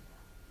gospel with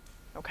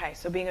them. Okay,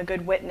 so being a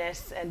good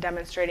witness and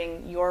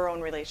demonstrating your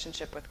own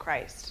relationship with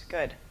Christ.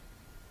 Good.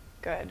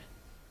 Good.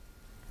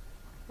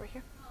 Over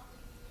here. Not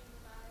leaving you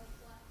no matter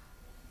what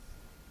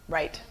happens.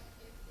 Right.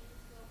 If things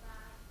go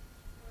bad,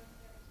 or if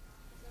there's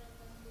instead of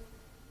them leaving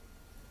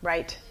you,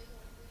 Right. they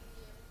won't leave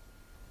you.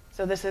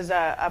 So this is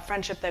a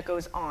friendship that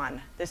goes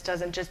on. This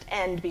doesn't just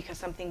end because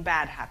something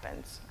bad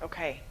happens.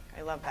 Okay,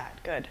 I love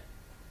that. Good.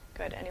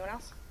 Good. Anyone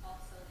else?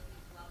 Also, if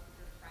you love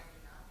your friend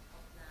enough,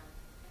 help them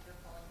if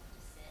they're falling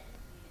into sin.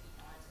 You need to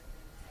be honest with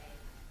them and say,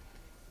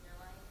 "This in your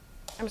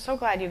life." I'm so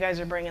glad you guys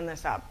are bringing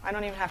this up. I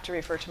don't even have to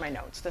refer to my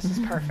notes. This is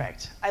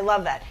perfect. I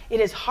love that. It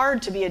is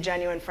hard to be a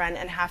genuine friend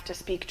and have to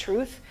speak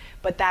truth,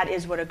 but that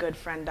is what a good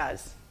friend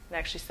does. It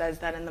actually says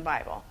that in the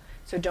Bible.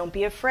 So don't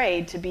be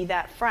afraid to be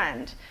that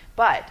friend,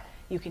 but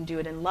you can do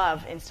it in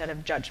love instead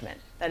of judgment.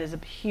 That is a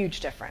huge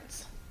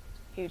difference.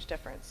 Huge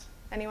difference.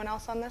 Anyone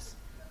else on this?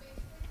 So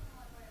basically, from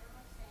what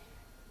everyone's saying,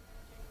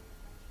 I think that a genuine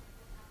friendship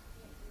would have to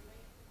be a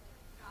three-way.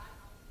 Like God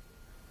helps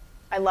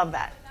you. I love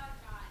that. Without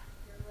God,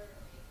 you're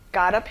literally.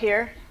 God up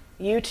here,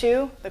 you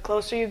two, the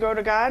closer you grow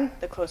to God,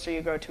 the closer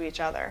you grow to each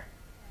other.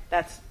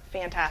 That's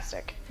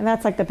fantastic. And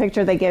that's like the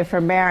picture they give for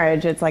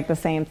marriage. It's like the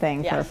same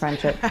thing for a Yes.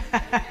 friendship.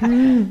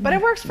 But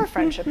it works for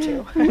friendship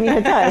too. I mean,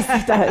 it does.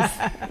 It does.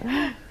 You can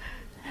really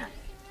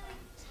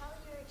tell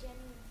you're a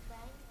genuine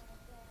friend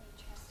when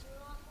they trust you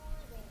a lot more,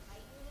 they invite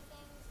you to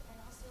things, and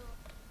also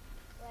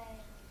when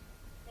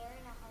they're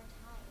in a hard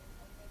time,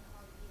 like they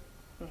call you.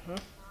 Mhm.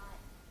 Not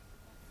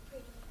a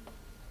pretty,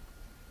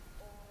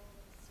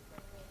 old, super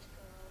rich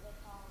girl. They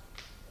call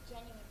a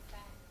genuine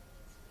friend.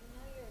 So you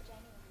know you're a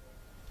genuine friend.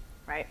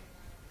 Right.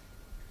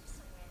 Just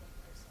some random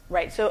person.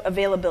 Right. So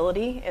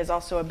availability is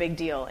also a big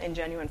deal in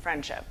genuine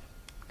friendship.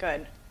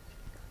 Good.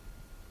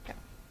 Okay.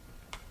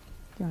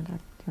 Do you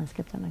want to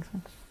skip that next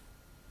one?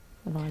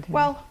 The volunteer.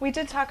 Well, we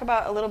did talk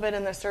about a little bit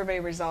in the survey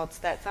results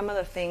that some of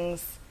the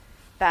things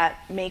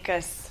that make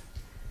us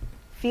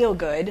feel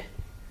good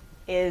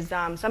is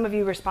some of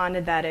you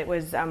responded that it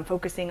was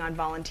focusing on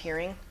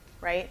volunteering,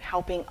 right?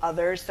 Helping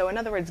others. So in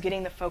other words,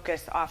 getting the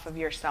focus off of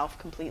yourself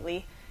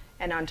completely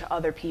and onto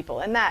other people.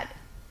 And that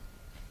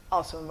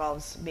also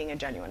involves being a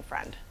genuine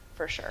friend,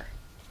 for sure.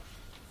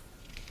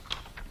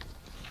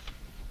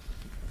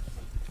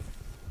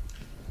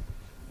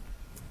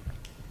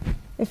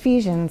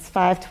 Ephesians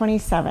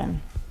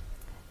 5:27,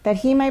 that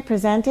he might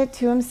present it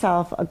to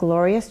himself a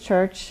glorious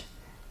church,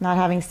 not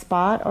having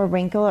spot or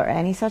wrinkle or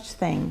any such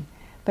thing,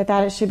 but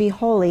that it should be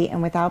holy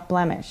and without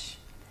blemish.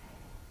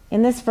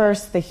 In this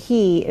verse, the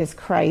he is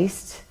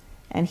Christ,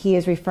 and he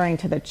is referring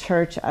to the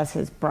church as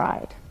his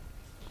bride.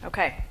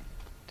 Okay.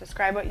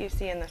 Describe what you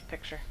see in this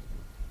picture.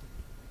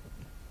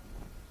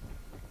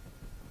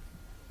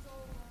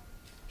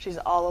 She's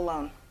all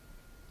alone.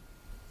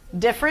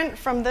 Different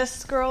from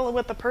this girl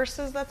with the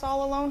purses that's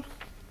all alone?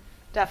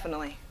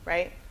 Definitely,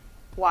 right?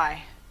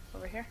 Why?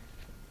 Over here.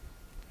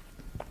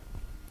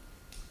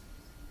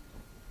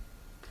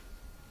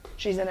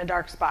 She's in a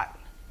dark spot,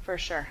 for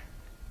sure.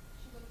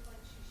 She looks like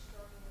she's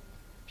struggling.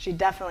 She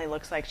definitely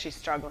looks like she's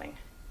struggling.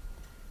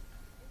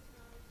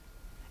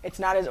 It's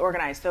not as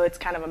organized, so it's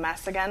kind of a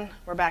mess again.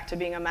 We're back to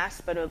being a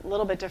mess, but a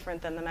little bit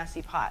different than the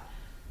messy pot.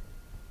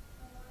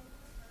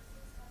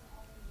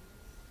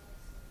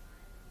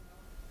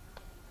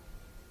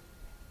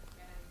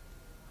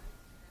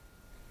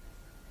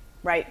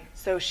 Right.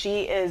 So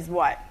she is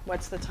what?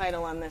 What's the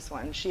title on this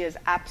one? She is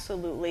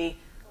absolutely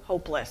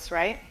hopeless,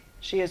 right?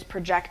 She is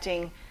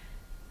projecting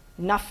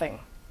nothing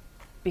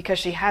because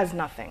she has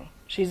nothing.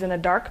 She's in a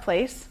dark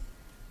place.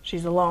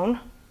 She's alone.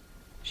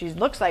 She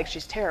looks like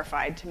she's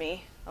terrified to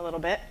me a little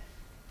bit.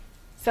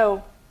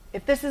 So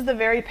if this is the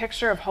very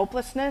picture of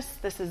hopelessness,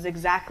 this is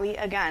exactly,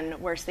 again,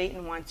 where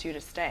Satan wants you to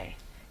stay.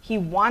 He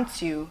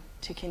wants you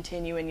to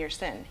continue in your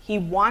sin. He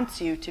wants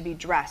you to be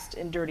dressed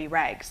in dirty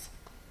rags.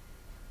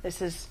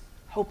 This is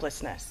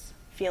hopelessness,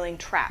 feeling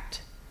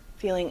trapped,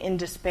 feeling in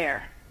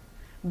despair,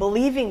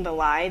 believing the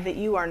lie that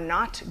you are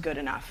not good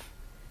enough,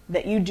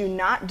 that you do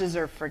not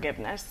deserve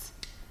forgiveness,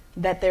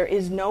 that there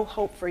is no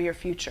hope for your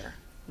future.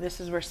 This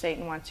is where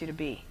Satan wants you to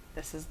be.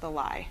 This is the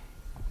lie.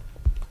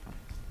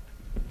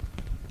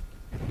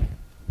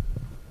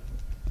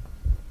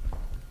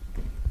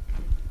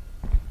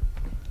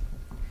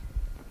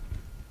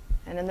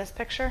 And in this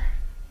picture,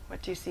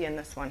 what do you see in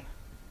this one?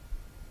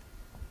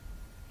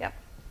 Yep.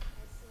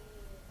 I see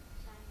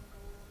shining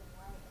gold and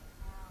white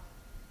and crown,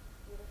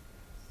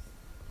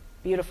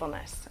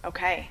 beautifulness. Beautifulness.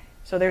 Okay.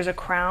 So there's a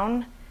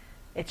crown.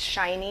 It's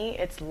shiny.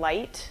 It's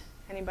light.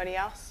 Anybody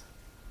else?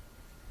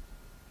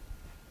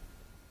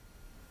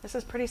 This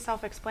is pretty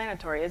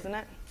self-explanatory, isn't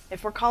it?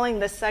 If we're calling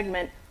this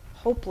segment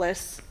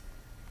hopeless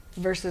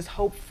versus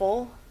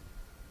hopeful,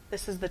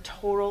 this is the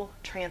total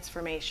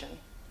transformation.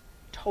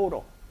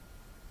 Total.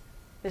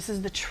 This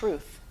is the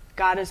truth.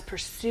 God is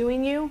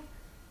pursuing you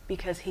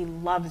because he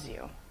loves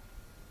you.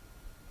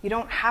 You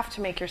don't have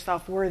to make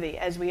yourself worthy,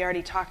 as we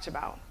already talked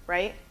about,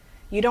 right?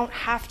 You don't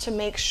have to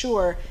make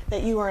sure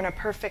that you are in a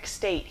perfect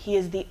state. He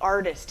is the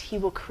artist. He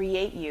will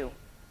create you.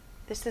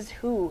 This is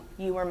who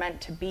you are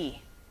meant to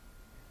be.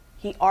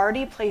 He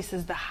already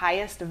places the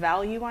highest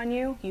value on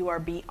you. You are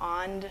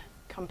beyond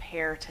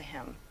compare to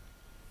him.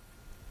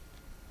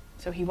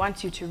 So he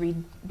wants you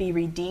to be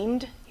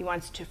redeemed. He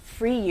wants to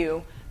free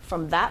you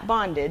from that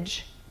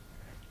bondage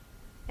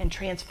and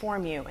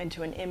transform you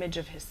into an image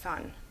of his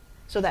Son,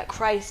 so that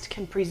Christ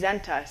can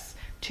present us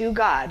to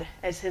God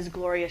as his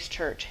glorious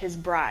church, his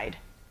bride.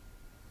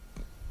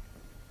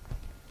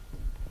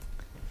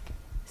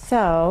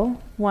 So,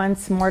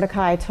 once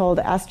Mordecai told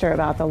Esther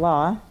about the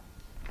law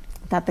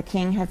that the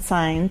king had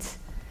signed,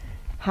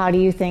 how do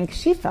you think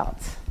she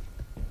felt?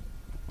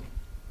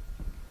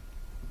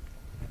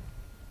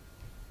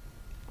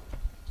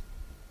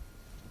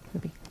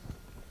 Betrayed,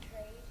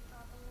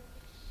 probably.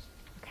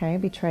 Okay,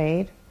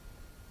 betrayed.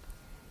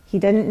 He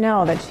didn't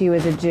know that she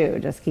was a Jew.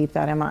 Just keep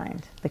that in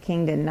mind. The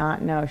king did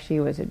not know she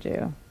was a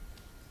Jew.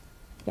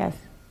 Yes?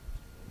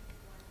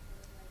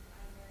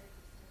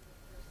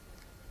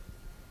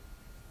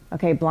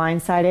 Okay,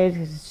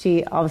 blindsided.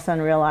 She all of a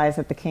sudden realized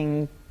that the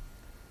king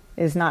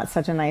is not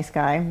such a nice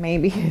guy.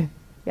 Maybe.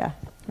 Yeah.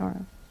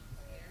 Nora.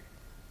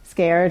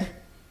 Scared.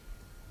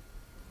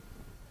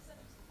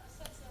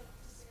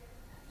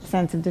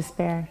 Sense of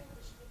despair.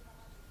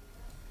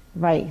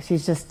 Right.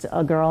 She's just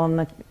a girl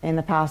in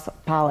the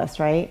palace,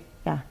 right?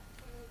 Yeah.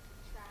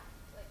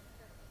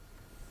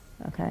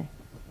 Okay.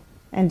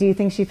 And do you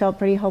think she felt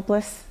pretty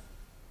hopeless?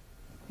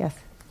 Yes.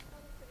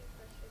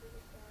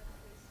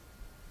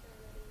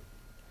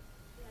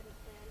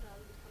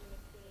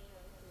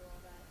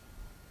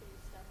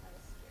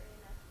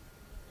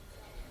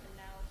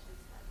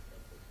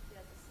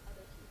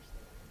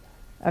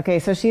 Okay,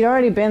 so she'd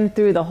already been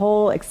through the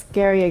whole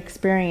scary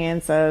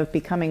experience of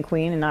becoming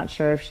queen and not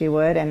sure if she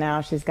would, and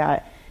now she's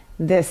got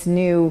this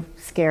new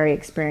scary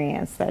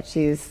experience that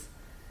she's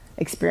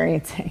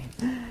experiencing.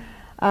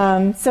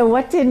 So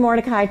what did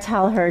Mordecai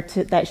tell her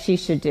that she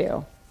should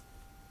do?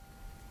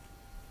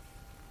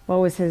 What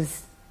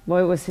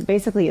was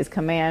basically his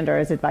command or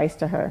his advice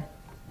to her?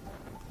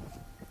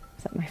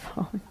 Is that my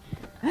phone?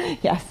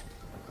 Yes.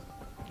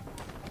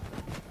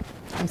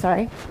 I'm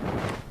sorry?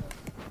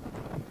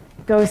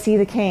 Go see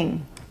the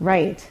king.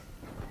 Right.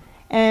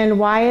 And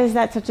why is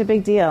that such a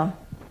big deal?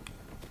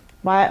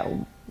 Why?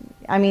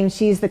 I mean,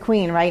 she's the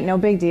queen, right? No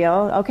big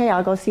deal. Okay,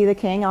 I'll go see the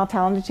king. I'll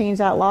tell him to change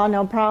that law.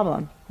 No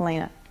problem.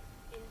 Helena.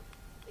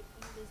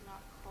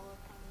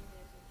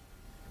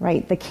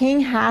 Right. The king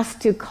has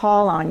to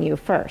call on you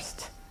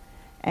first.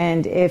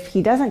 And if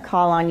he doesn't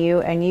call on you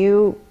and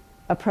you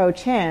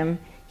approach him,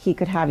 he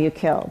could have you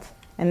killed.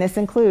 And this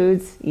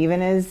includes,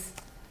 even as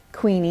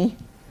Queenie,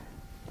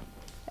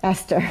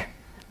 Esther.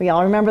 We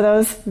all remember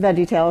those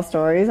VeggieTale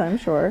stories, I'm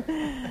sure.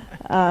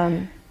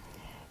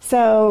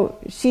 So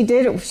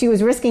she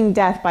was risking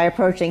death by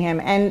approaching him.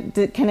 And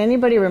can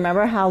anybody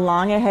remember how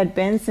long it had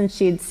been since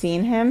she'd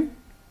seen him?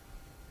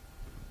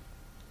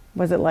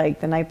 Was it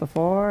like the night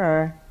before,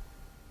 or?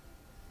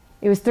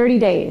 It was 30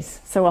 days,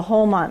 so a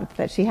whole month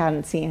that she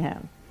hadn't seen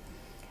him.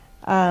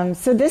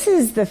 So this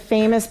is the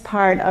famous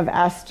part of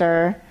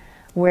Esther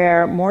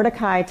where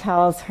Mordecai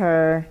tells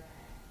her,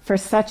 for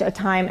such a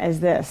time as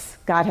this,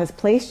 God has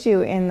placed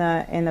you in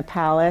the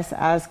palace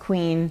as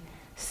queen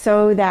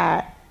so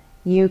that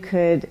you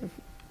could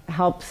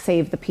help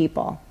save the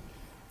people.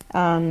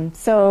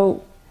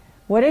 So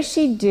what does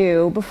she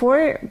do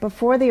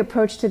before the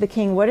approach to the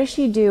king? What does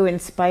she do in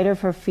spite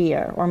of her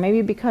fear, or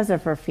maybe because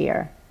of her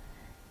fear?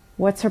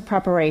 What's her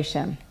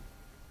preparation?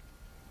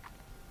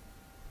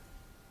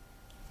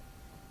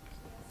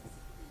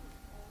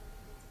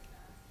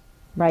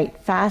 Right,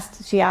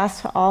 fast. She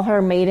asked all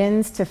her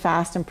maidens to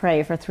fast and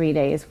pray for 3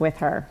 days with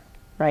her,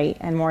 right?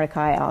 And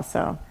Mordecai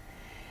also.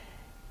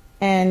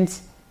 And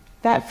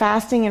that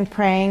fasting and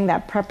praying,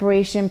 that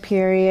preparation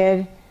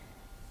period,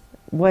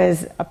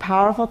 was a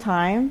powerful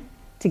time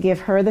to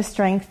give her the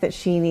strength that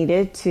she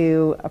needed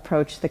to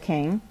approach the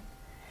king.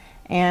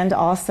 And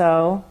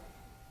also,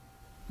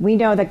 we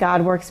know that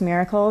God works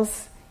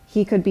miracles.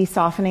 He could be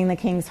softening the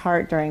king's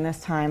heart during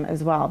this time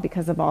as well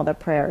because of all the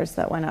prayers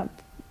that went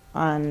up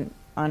on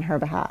her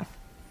behalf.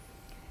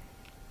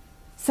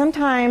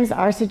 Sometimes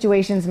our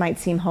situations might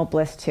seem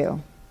hopeless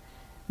too.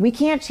 We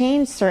can't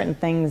change certain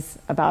things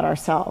about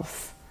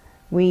ourselves.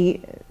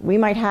 We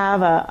might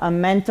have a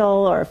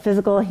mental or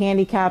physical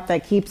handicap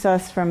that keeps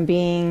us from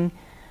doing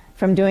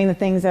the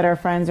things that our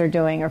friends are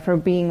doing, or for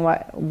being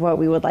what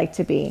we would like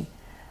to be.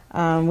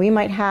 We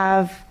might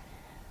have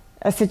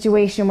a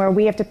situation where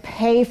we have to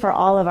pay for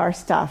all of our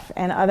stuff,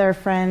 and other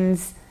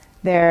friends,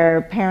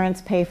 their parents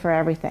pay for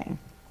everything.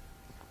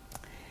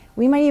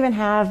 We might even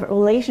have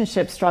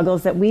relationship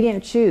struggles that we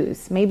didn't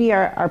choose. Maybe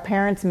our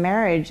parents'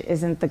 marriage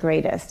isn't the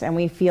greatest, and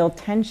we feel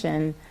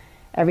tension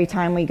every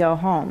time we go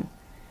home.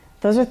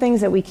 Those are things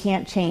that we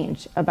can't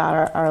change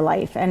about our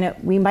life, and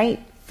we might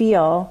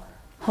feel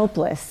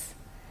hopeless.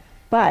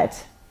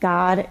 But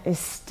God is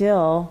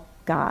still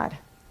God.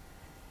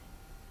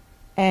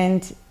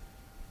 And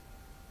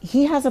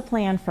He has a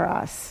plan for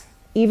us,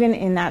 even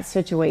in that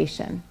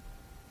situation.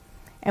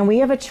 And we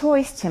have a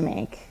choice to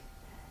make,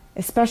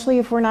 especially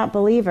if we're not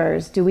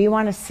believers. Do we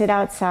want to sit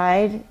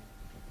outside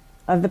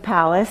of the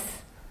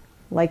palace,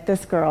 like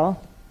this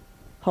girl,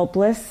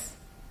 hopeless?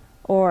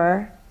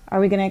 Or are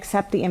we going to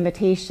accept the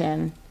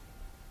invitation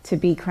to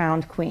be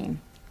crowned queen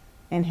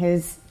in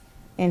His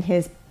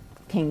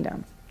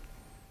kingdom?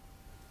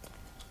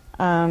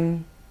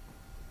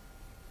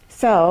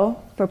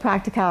 So, for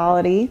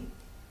practicality,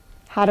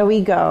 how do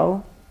we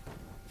go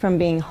from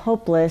being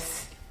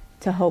hopeless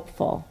to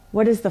hopeful?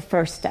 What is the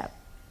first step?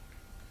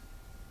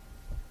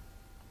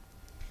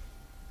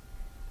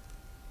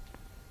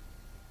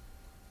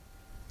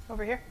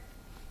 Over here.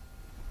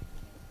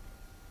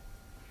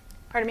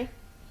 Pardon me?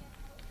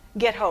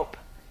 Get hope.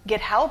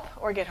 Get help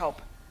or get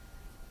hope?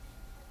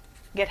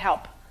 Get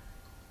help,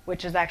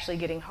 which is actually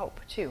getting hope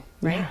too,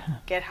 right? Yeah.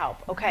 Get help.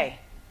 Okay.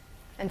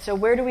 And so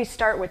where do we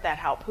start with that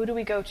help? Who do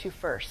we go to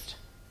first?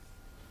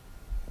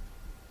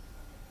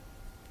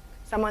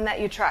 Someone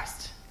that you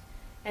trust.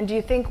 And do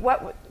you think,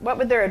 what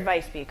would their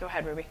advice be? Go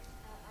ahead, Ruby.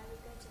 I would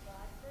go to God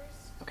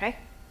first, Okay. and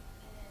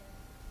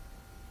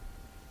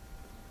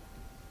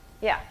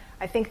Yeah,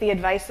 I think the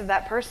advice of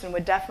that person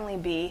would definitely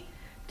be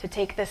to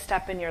take this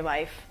step in your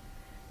life,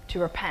 to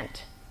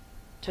repent,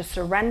 to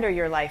surrender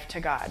your life to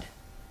God,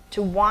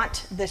 to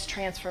want this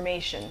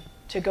transformation,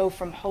 to go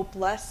from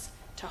hopeless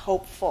to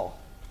hopeful.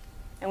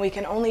 And we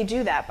can only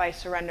do that by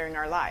surrendering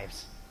our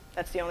lives.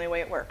 That's the only way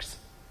it works.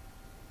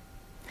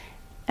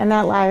 And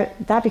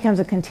that becomes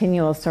a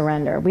continual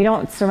surrender. We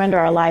don't surrender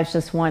our lives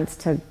just once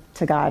to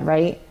God,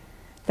 right?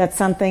 That's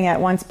something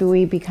that once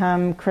we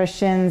become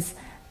Christians,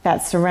 that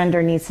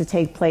surrender needs to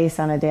take place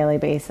on a daily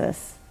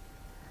basis.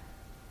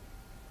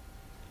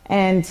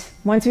 And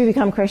once we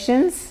become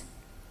Christians,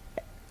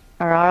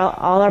 are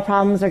all our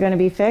problems are going to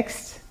be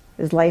fixed?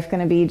 Is life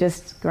going to be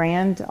just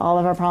grand? All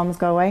of our problems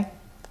go away?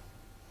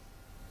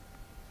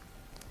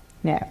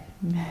 No.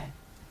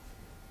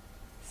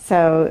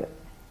 So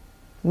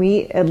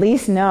we at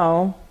least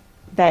know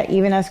that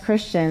even as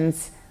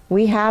Christians,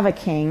 we have a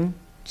king,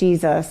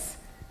 Jesus,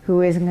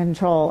 who is in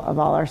control of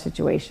all our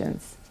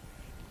situations.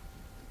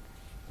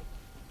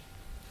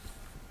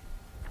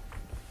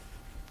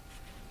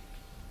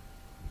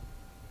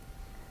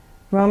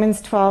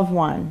 Romans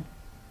 12:1.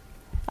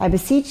 I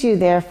beseech you,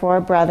 therefore,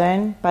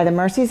 brethren, by the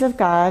mercies of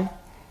God,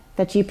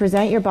 that ye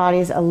present your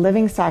bodies a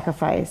living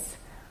sacrifice,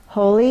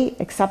 holy,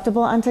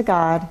 acceptable unto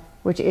God,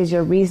 which is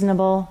your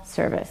reasonable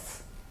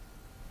service.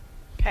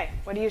 Okay,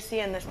 what do you see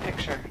in this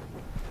picture?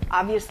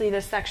 Obviously,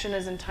 this section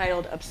is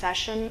entitled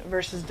Obsession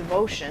versus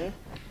Devotion.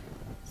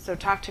 So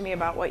talk to me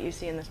about what you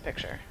see in this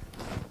picture.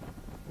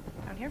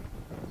 Down here?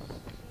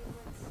 she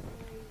looks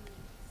very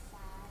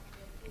sad.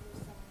 Like you were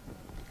saying,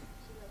 like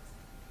she looks,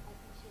 I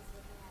think she's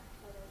looking at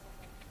photos of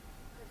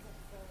like perfect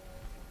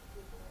photos of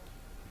people, and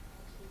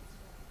she's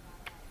really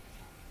not that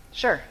herself.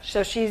 Sure.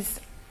 So she's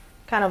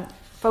kind of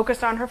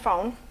focused on her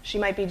phone. She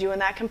might be doing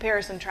that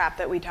comparison trap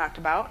that we talked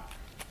about.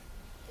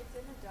 It's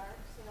in the dark,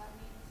 so that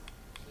means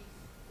she's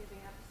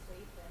giving up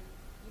sleep and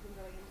even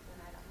going into the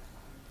night on her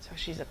phone. So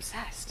she's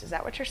obsessed. Is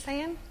that what you're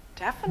saying?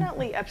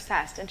 Definitely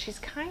obsessed. And she's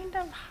kind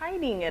of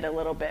hiding it a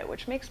little bit,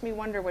 which makes me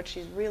wonder what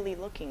she's really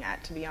looking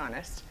at, to be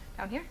honest.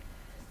 Down here?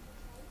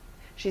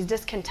 She's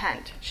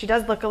discontent. She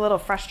does look a little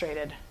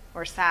frustrated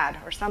or sad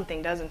or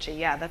something, doesn't she?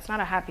 Yeah, that's not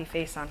a happy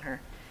face on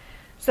her.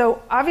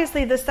 So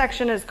obviously this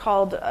section is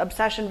called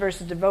Obsession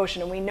versus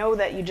Devotion, and we know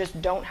that you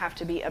just don't have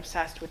to be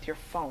obsessed with your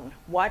phone.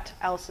 What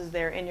else is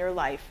there in your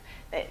life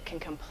that can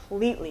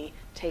completely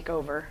take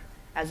over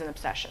as an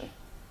obsession? It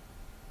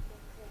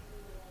could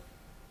be like,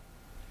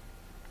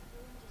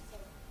 even just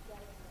like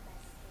getting the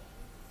best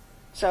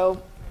things.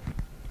 So,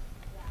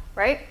 Yeah.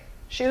 right?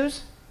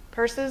 Shoes,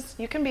 purses,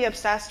 you can be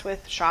obsessed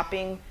with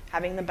shopping,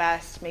 having the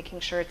best, making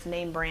sure it's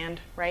name brand,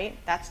 right?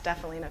 That's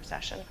definitely an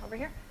obsession. Over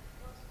here.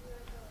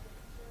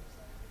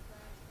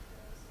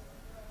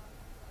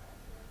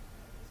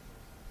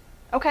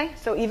 Okay,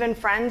 so even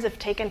friends, if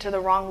taken to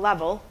the wrong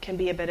level, can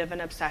be a bit of an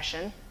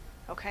obsession.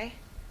 Okay,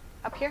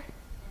 up here.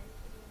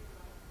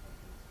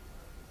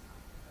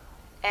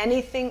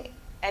 Anything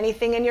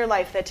in your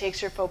life that takes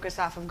your focus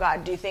off of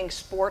God. Do you think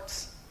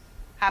sports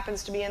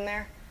happens to be in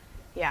there?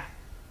 Yeah,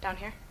 down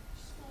here.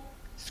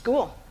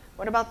 School.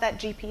 What about that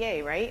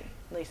GPA, right?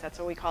 At least that's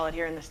what we call it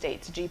here in the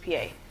States,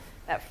 GPA.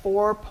 That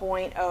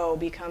 4.0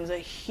 becomes a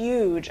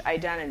huge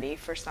identity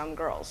for some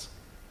girls.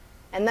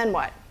 And then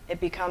what? It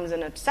becomes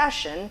an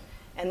obsession,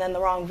 and then the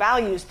wrong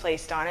values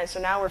placed on it,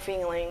 so now we're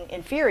feeling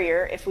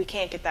inferior if we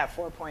can't get that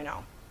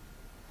 4.0.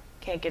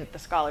 Can't get the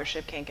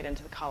scholarship, can't get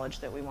into the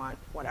college that we want,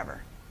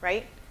 whatever,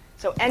 right?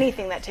 So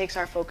anything that takes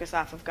our focus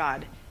off of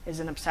God is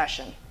an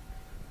obsession.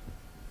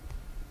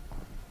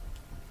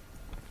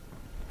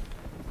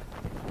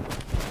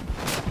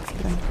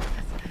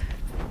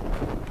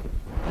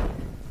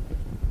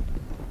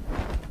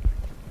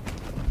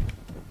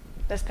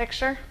 This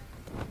picture,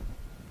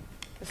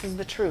 this is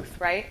the truth,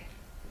 right?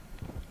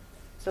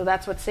 So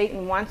that's what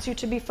Satan wants you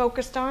to be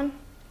focused on.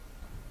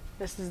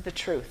 This is the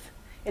truth.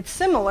 It's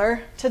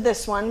similar to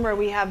this one where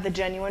we have the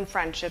genuine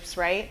friendships,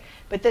 right?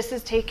 But this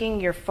is taking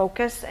your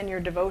focus and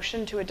your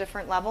devotion to a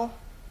different level,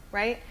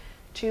 right?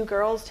 Two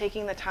girls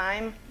taking the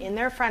time in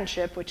their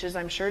friendship, which is,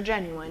 I'm sure,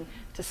 genuine,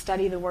 to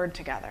study the Word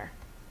together.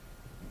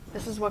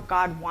 This is what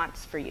God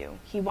wants for you.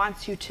 He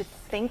wants you to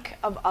think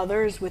of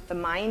others with the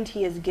mind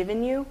He has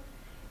given you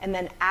and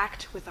then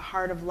act with a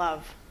heart of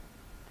love.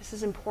 This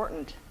is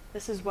important.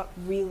 This is what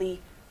really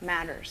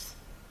matters.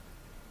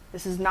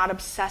 This is not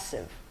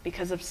obsessive,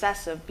 because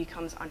obsessive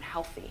becomes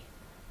unhealthy.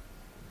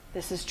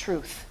 This is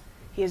truth.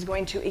 He is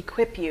going to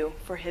equip you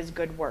for His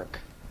good work.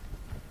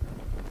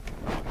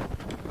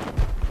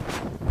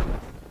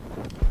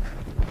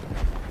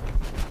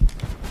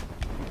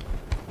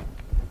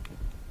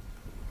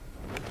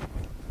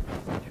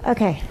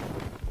 Okay.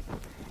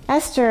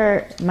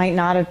 Esther might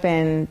not have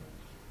been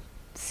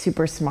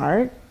super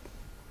smart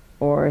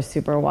or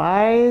super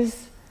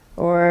wise,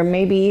 or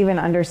maybe even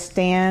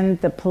understand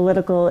the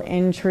political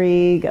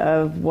intrigue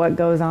of what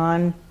goes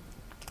on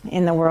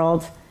in the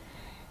world.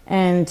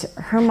 And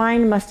her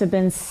mind must have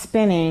been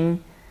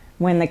spinning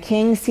when the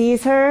king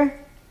sees her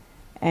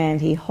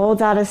and he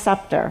holds out his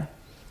scepter.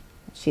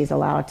 She's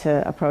allowed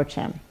to approach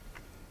him.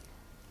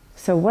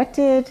 So what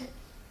did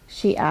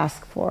she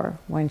ask for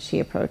when she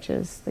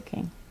approaches the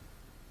king?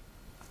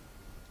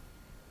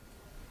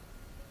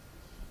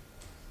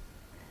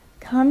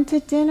 Come to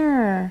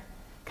dinner.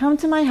 Come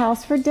to my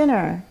house for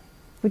dinner.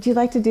 Would you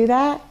like to do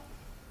that?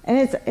 And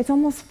it's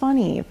almost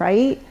funny,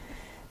 right?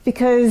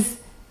 Because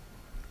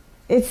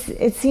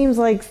it seems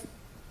like,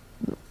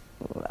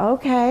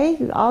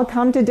 okay, I'll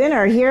come to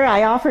dinner. Here,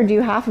 I offered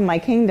you half of my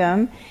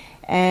kingdom,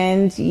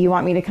 and you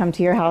want me to come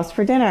to your house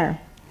for dinner.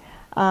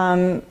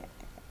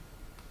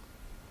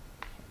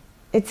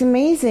 It's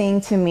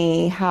amazing to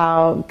me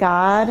how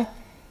God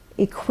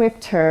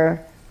equipped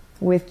her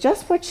with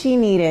just what she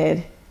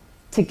needed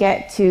to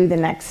get to the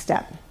next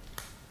step.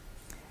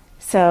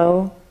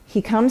 So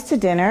he comes to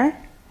dinner,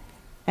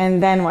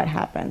 and then what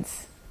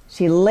happens?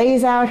 She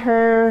lays out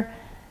her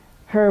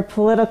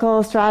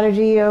political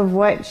strategy of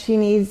what he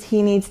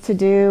needs to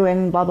do,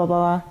 and blah, blah,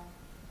 blah.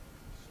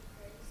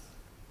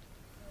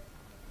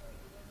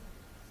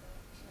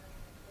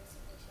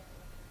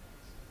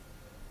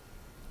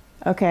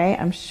 Okay,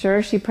 I'm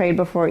sure she prayed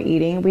before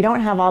eating. We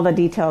don't have all the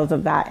details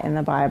of that in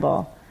the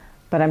Bible,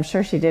 but I'm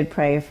sure she did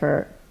pray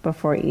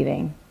before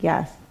eating.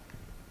 Yes.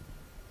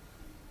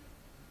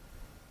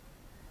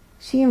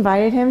 She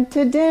invited him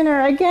to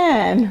dinner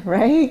again,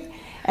 right?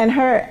 And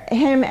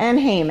him and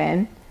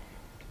Haman.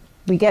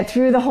 We get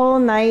through the whole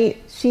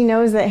night. She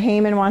knows that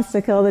Haman wants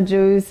to kill the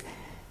Jews.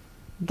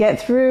 Get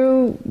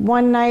through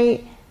one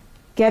night,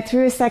 get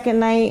through a second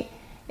night.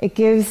 It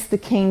gives the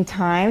king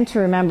time to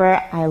remember,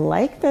 I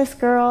like this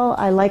girl.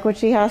 I like what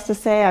she has to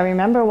say. I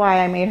remember why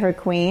I made her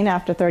queen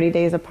after 30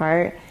 days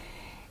apart.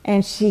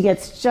 And she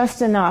gets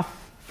just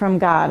enough from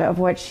God of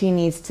what she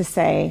needs to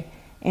say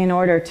in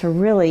order to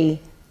really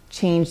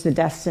change the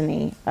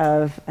destiny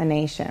of a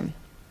nation.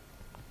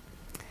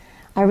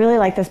 I really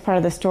like this part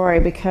of the story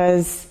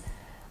because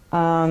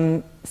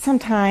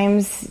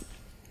sometimes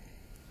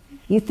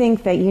you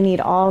think that you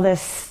need all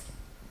this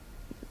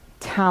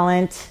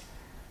talent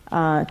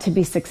to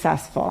be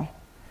successful.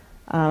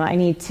 I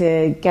need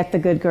to get the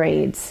good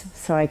grades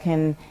so I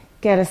can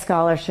get a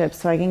scholarship,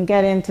 so I can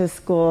get into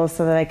school,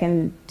 so that I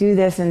can do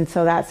this and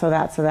so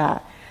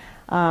that.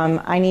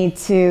 I need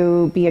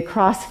to be a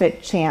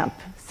CrossFit champ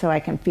so I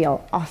can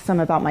feel awesome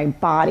about my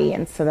body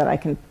and so that I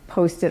can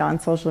post it on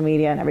social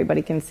media and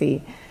everybody can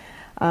see.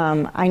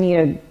 I need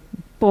a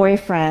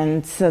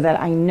boyfriend so that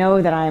I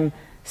know that I'm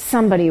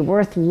somebody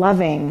worth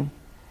loving.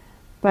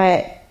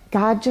 But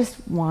God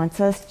just wants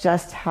us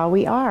just how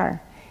we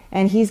are.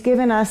 And He's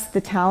given us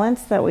the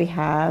talents that we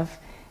have,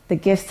 the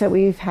gifts that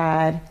we've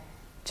had,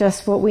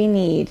 just what we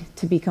need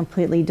to be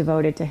completely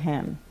devoted to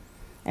Him.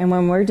 And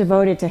when we're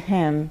devoted to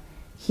Him,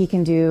 He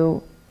can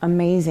do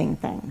amazing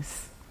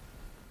things.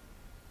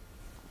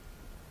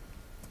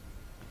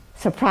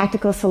 So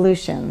practical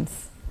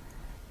solutions.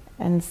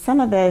 And some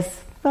of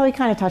this, well, we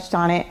kind of touched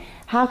on it.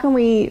 How can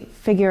we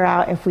figure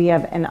out if we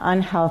have an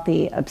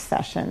unhealthy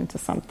obsession to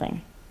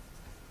something?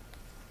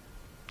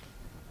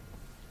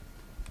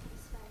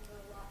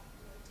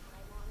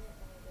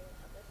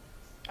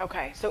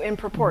 Okay, so in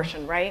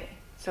proportion, right?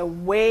 So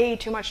way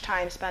too much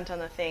time spent on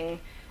the thing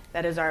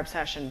that is our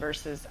obsession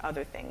versus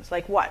other things.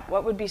 Like what?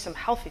 What would be some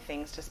healthy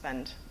things to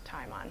spend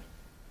time on?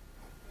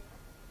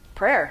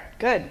 Prayer,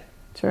 good.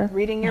 Sure.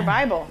 Reading your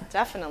Bible,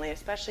 definitely,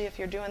 especially if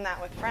you're doing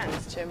that with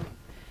friends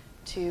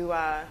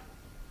to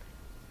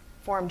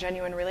form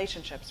genuine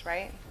relationships,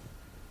 right?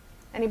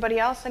 Anybody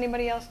else?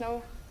 Anybody else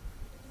know?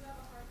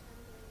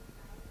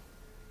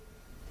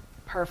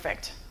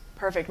 Perfect.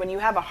 When you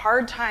have a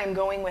hard time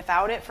going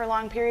without it for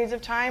long periods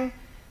of time,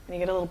 when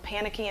you get a little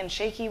panicky and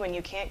shaky when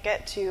you can't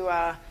get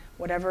to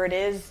whatever it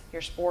is,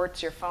 your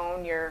sports, your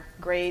phone, your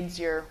grades,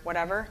 your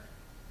whatever,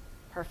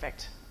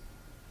 perfect.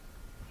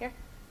 Here?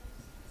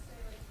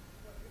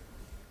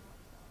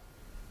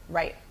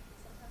 Right.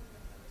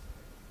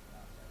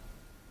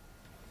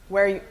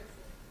 Where you...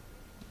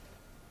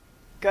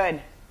 Good.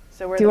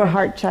 So where Do the a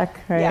heart check.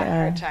 Right?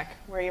 Yeah, heart check.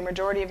 Where your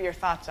majority of your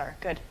thoughts are.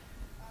 Good.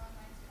 Mine's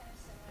kind of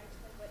similar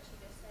to like what she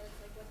just said.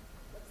 It's like,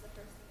 what's the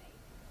first thing that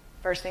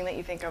you First thing that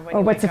you think of when Or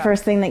you what's the wake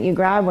first thing that you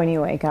grab when you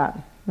wake up?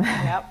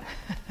 Yep.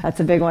 That's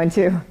a big one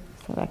too.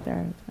 So back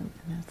there.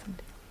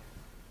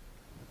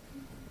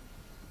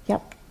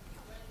 Yep.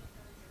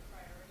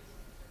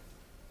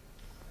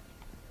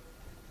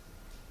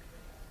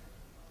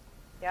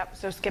 Yep.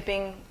 So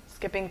skipping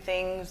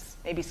things,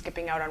 maybe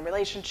skipping out on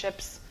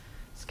relationships,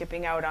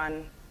 skipping out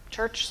on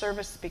church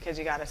service because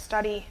you got to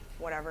study,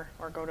 whatever,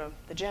 or go to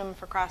the gym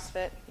for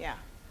CrossFit. Yeah.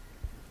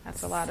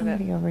 That's a lot of it.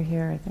 Somebody over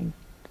here, I think.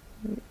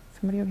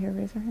 Somebody over here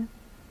raise their hand?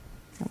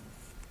 No.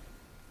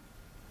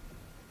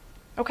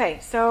 Okay,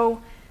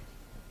 so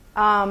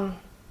how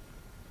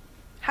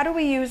do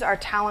we use our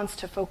talents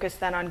to focus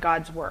then on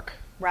God's work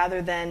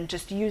rather than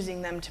just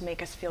using them to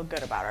make us feel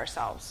good about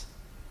ourselves?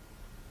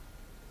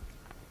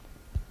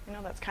 I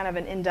know that's kind of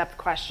an in-depth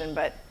question,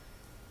 but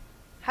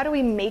how do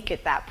we make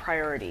it that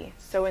priority?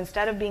 So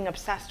instead of being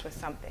obsessed with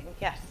something,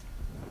 yes?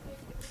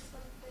 If it's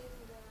something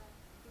that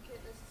you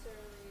can't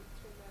necessarily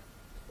turn back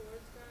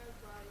towards God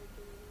while you're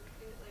doing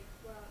it, like,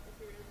 well, if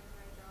you're in a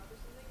high job or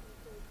something, you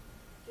could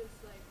just,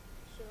 like,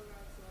 show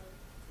God's love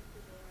to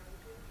people around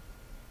you.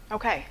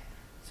 Okay,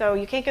 so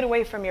you can't get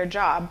away from your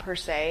job, per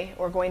se,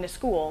 or going to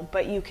school,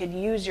 but you could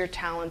use your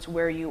talents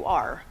where you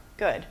are.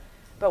 Good.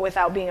 But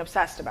without being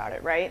obsessed about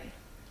it, right?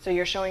 So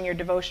you're showing your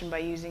devotion by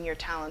using your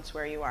talents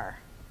where you are.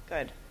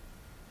 Good.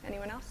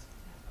 Anyone else?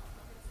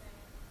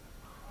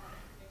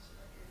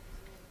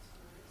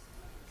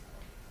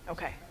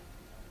 Okay.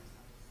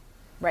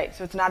 Right,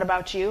 so it's not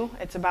about you,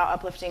 it's about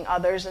uplifting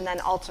others and then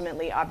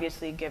ultimately,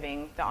 obviously,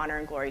 giving the honor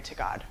and glory to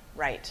God.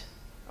 Right.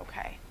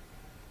 Okay.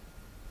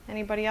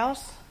 Anybody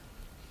else?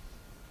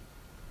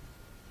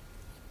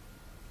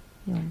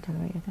 You want to talk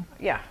about your thing?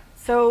 Yeah.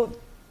 So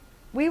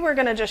we were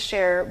going to just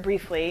share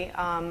briefly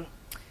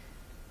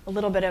a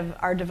little bit of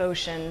our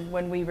devotion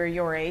when we were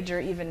your age,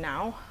 or even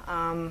now,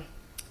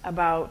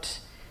 about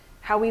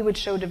how we would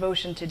show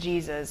devotion to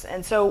Jesus.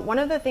 And so one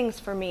of the things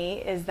for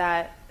me is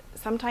that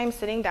sometimes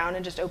sitting down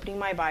and just opening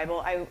my Bible,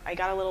 I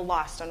got a little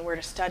lost on where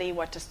to study,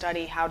 what to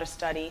study, how to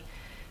study.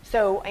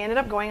 So I ended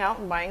up going out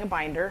and buying a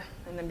binder,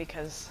 and then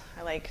because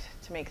I like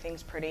to make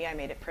things pretty, I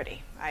made it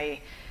pretty. I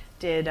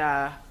did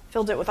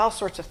filled it with all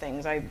sorts of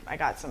things. I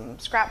got some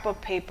scrapbook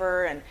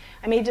paper, and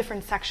I made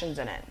different sections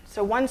in it.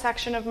 So one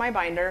section of my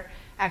binder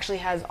actually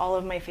has all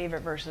of my favorite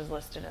verses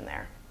listed in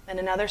there. And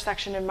another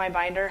section in my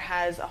binder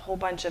has a whole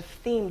bunch of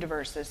themed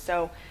verses.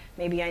 So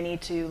maybe I need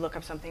to look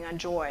up something on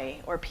joy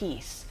or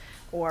peace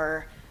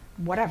or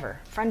whatever,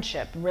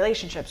 friendship,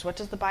 relationships. What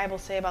does the Bible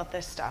say about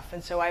this stuff?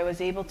 And so I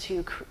was able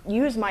to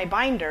use my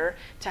binder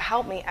to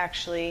help me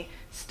actually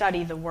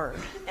study the Word.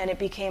 And it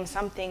became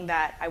something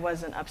that I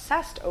wasn't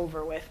obsessed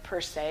over with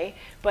per se,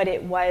 but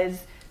it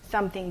was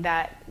something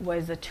that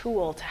was a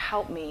tool to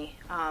help me.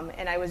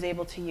 And I was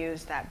able to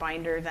use that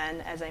binder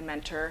then as I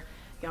mentor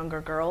younger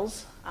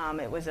girls.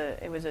 It was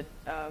a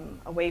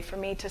way for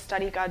me to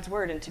study God's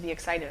Word and to be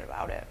excited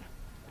about it.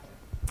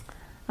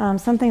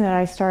 Something that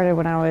I started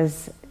when I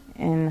was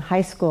in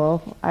high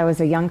school. I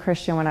was a young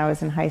Christian when I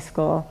was in high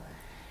school.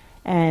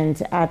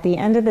 And at the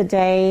end of the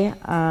day,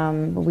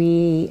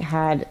 we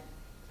had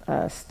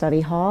a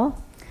study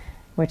hall,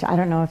 which I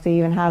don't know if they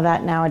even have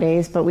that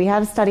nowadays, but we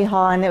had a study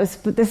hall, and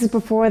this is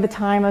before the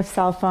time of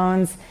cell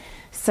phones.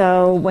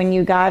 So when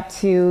you got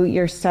to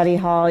your study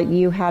hall,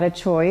 you had a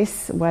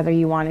choice whether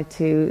you wanted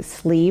to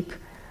sleep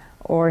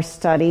or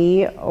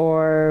study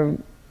or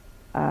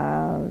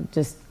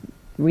just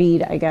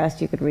read. I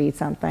guess you could read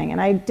something. And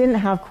I didn't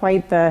have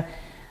quite the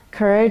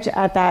courage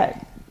at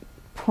that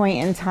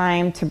point in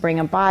time to bring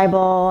a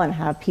Bible and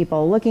have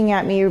people looking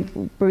at me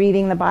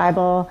reading the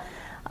Bible.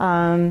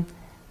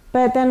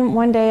 But then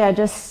one day I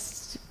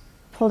just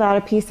pulled out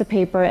a piece of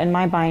paper in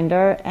my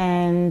binder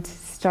and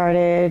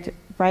started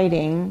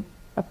writing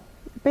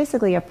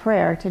basically a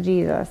prayer to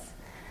Jesus.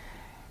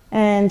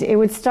 And it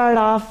would start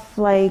off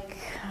like,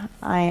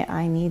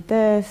 I need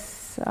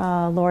this,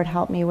 Lord,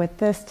 help me with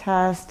this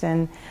test,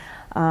 and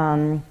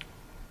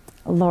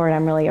Lord,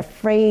 I'm really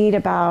afraid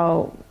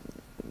about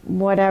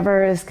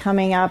whatever is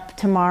coming up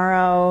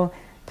tomorrow,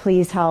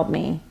 please help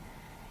me.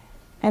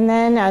 And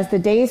then as the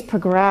days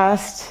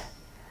progressed,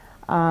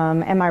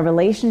 and my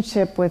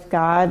relationship with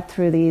God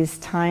through these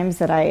times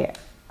that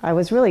I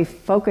was really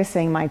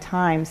focusing my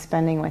time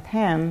spending with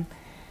Him,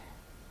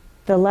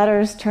 the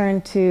letters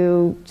turned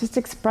to just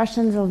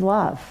expressions of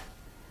love.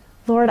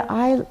 Lord,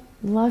 I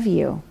love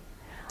you.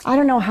 I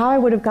don't know how I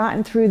would have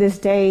gotten through this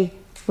day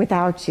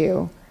without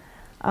you.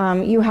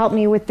 You helped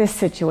me with this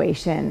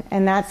situation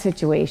and that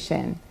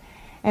situation.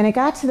 And it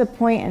got to the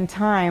point in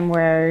time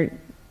where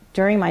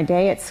during my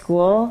day at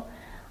school,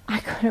 I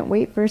couldn't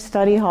wait for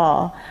study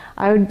hall.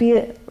 I would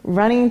be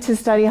running to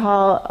study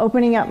hall,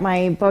 opening up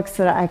my books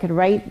so that I could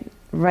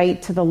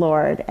write to the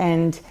Lord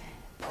and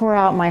pour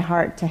out my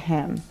heart to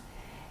Him.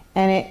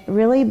 And it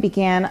really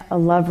began a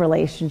love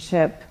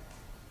relationship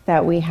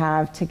that we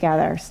have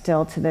together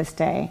still to this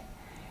day.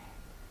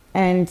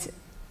 And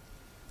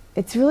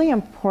it's really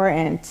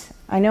important.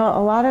 I know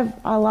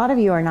a lot of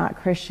you are not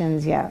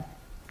Christians yet.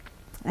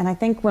 And I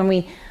think when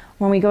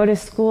we go to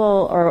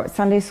school or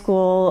Sunday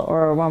school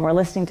or when we're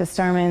listening to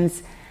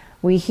sermons,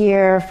 we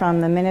hear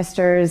from the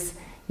ministers,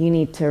 you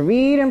need to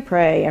read and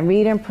pray and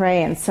read and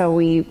pray. And so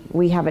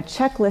we have a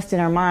checklist in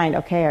our mind.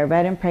 Okay, I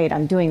read and prayed.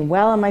 I'm doing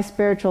well in my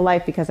spiritual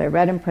life because I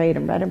read and prayed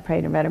and read and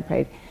prayed and read and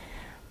prayed.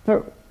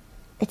 But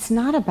it's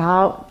not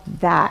about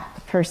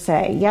that per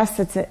se. Yes,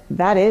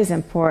 that is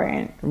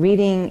important.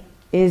 Reading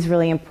is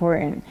really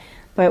important.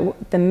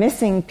 But the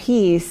missing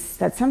piece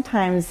that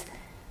sometimes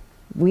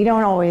we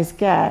don't always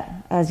get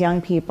as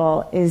young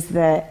people is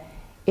that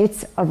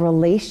it's a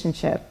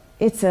relationship.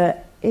 It's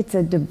a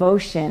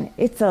devotion.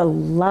 It's a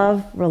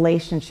love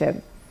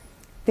relationship.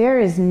 There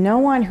is no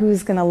one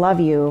who's going to love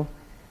you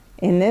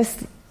in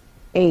this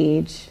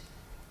age,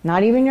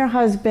 not even your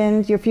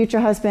husband, your future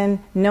husband.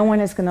 No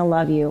one is going to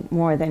love you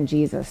more than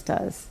Jesus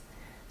does.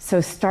 So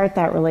start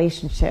that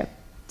relationship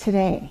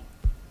today.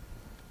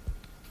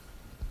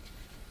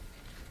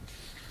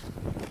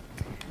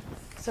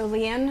 So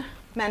Leanne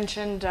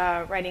mentioned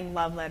writing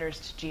love letters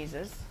to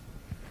Jesus,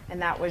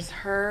 and that was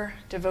her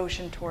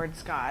devotion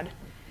towards God.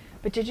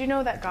 But did you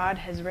know that God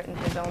has written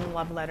his own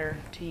love letter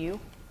to you?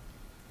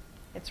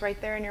 It's right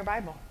there in your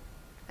Bible,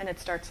 and it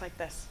starts like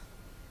this.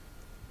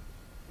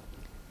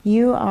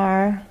 You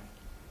are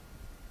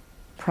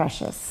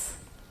precious.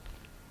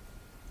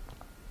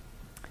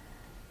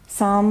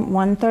 Psalm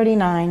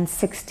 139,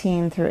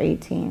 16 through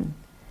 18.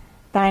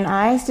 Thine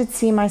eyes did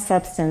see my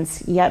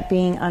substance, yet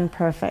being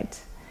unperfect.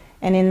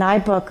 And in thy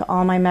book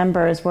all my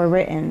members were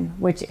written,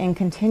 which in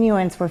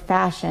continuance were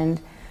fashioned,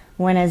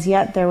 when as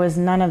yet there was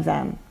none of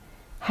them.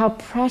 How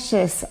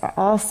precious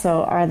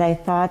also are thy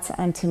thoughts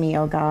unto me,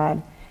 O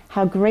God!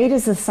 How great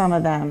is the sum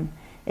of them!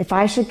 If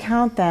I should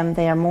count them,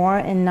 they are more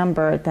in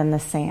number than the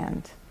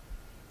sand.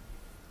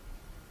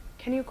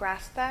 Can you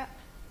grasp that?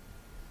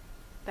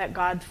 That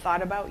God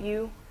thought about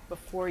you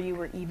before you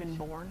were even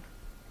born?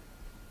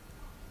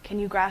 Can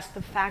you grasp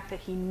the fact that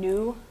he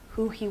knew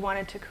who he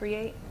wanted to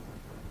create?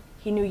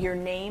 He knew your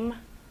name,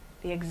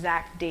 the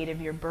exact date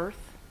of your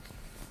birth.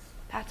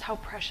 That's how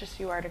precious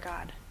you are to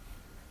God.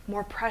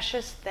 More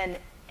precious than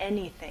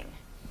anything.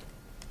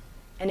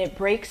 And it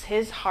breaks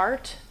his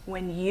heart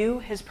when you,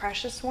 his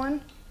precious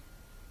one,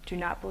 do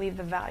not believe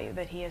the value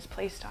that he has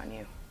placed on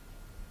you.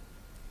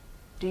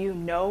 Do you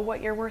know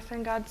what you're worth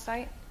in God's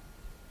sight?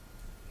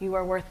 You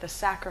are worth the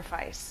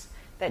sacrifice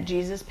that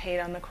Jesus paid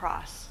on the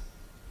cross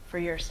for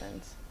your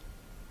sins.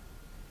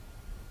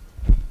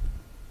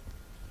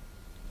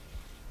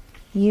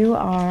 You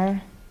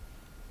are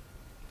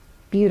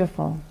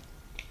beautiful.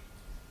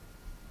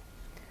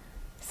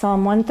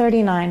 Psalm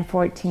 139,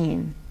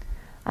 14.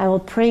 I will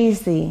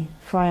praise thee,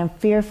 for I am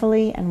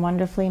fearfully and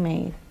wonderfully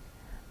made.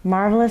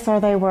 Marvelous are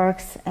thy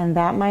works, and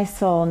that my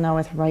soul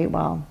knoweth right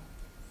well.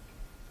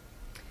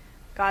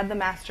 God, the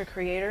master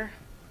creator,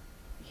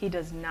 he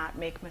does not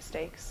make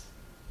mistakes.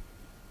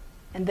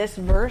 And this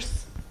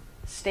verse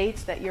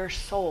states that your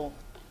soul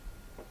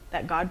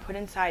that God put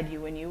inside you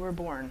when you were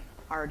born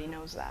already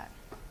knows that.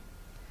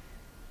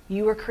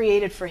 You were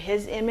created for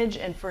his image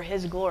and for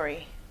his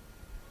glory.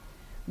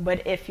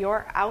 But if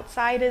your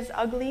outside is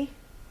ugly,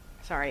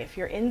 if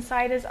your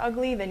inside is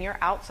ugly, then your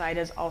outside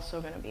is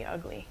also going to be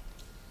ugly.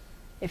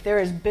 If there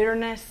is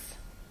bitterness,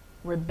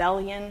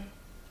 rebellion,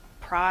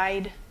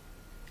 pride,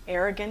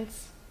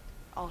 arrogance,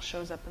 all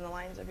shows up in the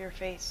lines of your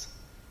face.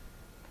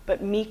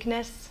 But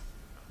meekness,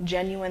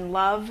 genuine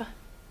love,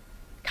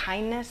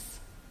 kindness,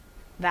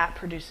 that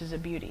produces a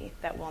beauty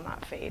that will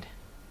not fade.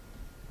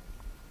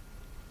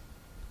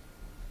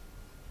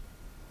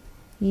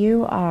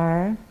 You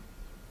are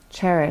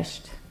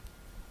cherished.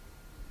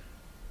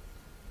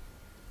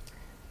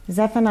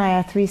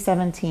 Zephaniah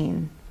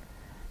 3:17.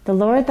 The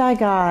Lord thy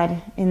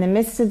God in the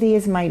midst of thee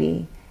is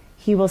mighty.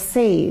 He will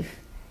save.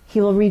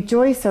 He will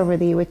rejoice over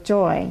thee with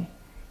joy.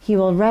 He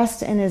will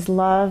rest in his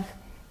love.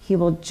 He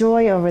will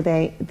joy over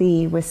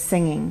thee with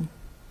singing.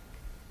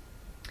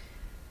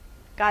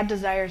 God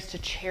desires to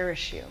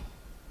cherish you.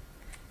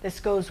 This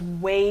goes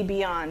way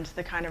beyond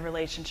the kind of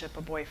relationship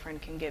a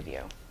boyfriend can give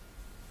you.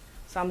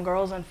 Some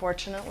girls,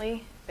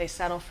 unfortunately, they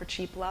settle for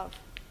cheap love.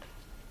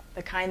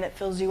 The kind that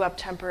fills you up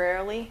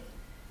temporarily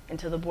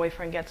until the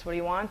boyfriend gets what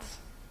he wants,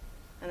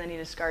 and then he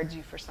discards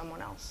you for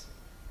someone else.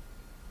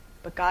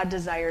 But God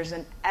desires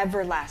an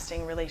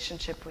everlasting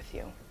relationship with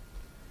you.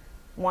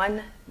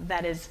 One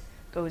that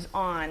goes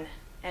on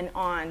and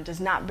on, does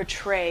not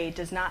betray,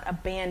 does not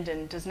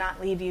abandon, does not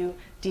leave you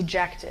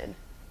dejected.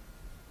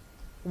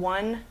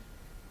 One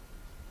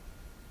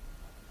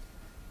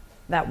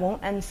that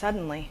won't end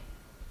suddenly.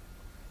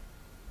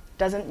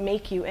 Doesn't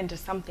make you into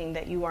something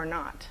that you are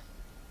not.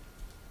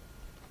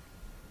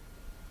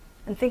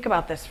 And think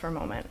about this for a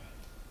moment.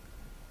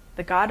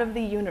 The God of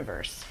the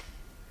universe,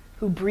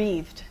 who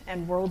breathed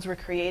and worlds were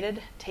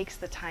created, takes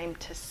the time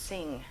to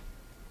sing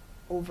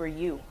over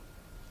you.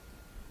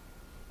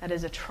 That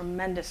is a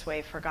tremendous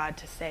way for God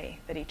to say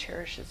that he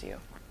cherishes you.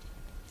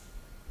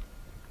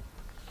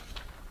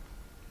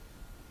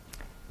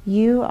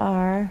 You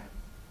are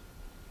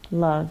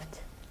loved.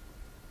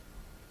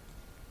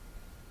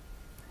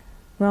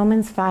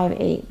 Romans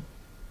 5:8.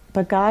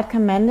 But God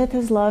commendeth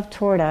his love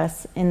toward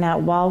us in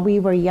that while we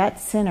were yet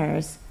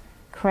sinners,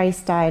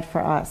 Christ died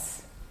for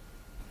us.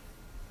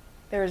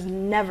 There has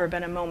never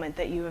been a moment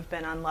that you have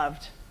been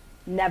unloved.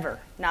 Never.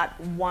 Not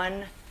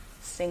one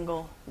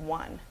single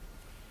one.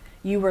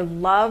 You were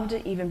loved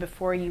even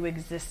before you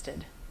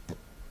existed.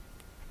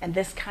 And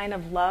this kind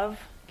of love,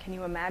 can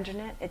you imagine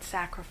it? It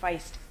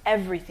sacrificed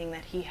everything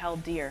that he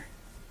held dear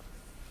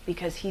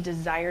because he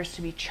desires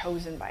to be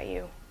chosen by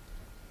you.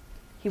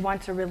 He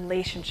wants a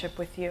relationship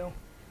with you.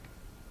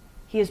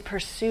 He is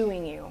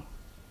pursuing you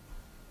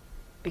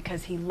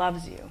because he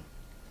loves you.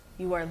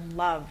 You are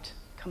loved,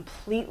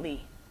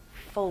 completely,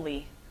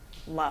 fully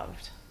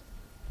loved.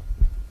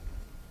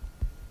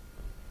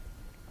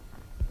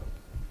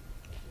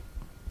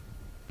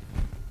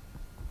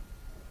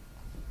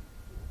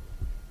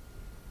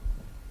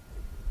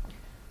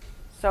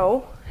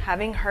 So,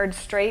 having heard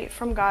straight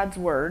from God's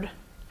word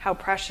how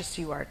precious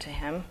you are to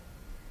him,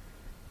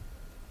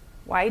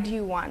 why do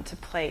you want to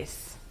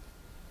place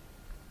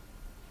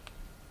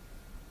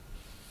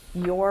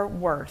your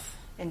worth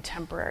in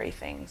temporary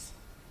things?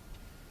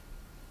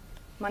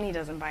 Money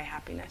doesn't buy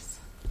happiness.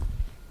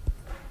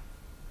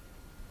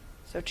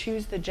 So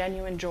choose the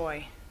genuine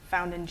joy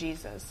found in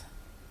Jesus,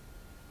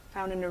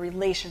 found in a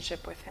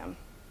relationship with him.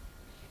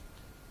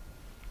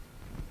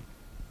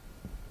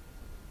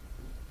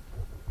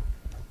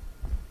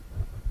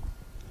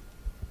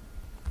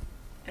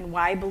 And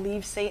why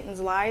believe Satan's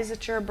lies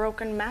that you're a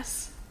broken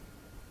mess?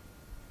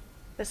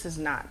 This is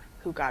not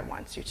who God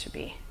wants you to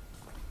be.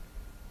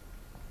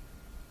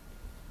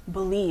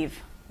 Believe,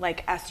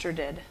 like Esther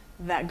did,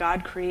 that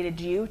God created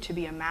you to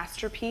be a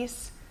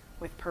masterpiece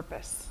with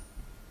purpose.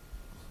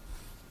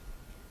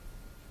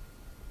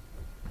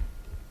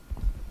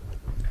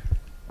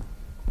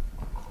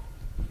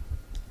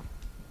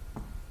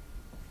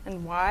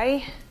 And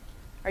why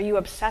are you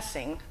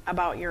obsessing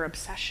about your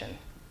obsession?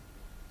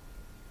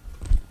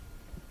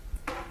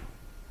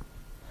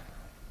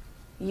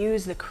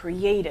 Use the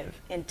creative,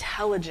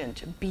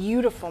 intelligent,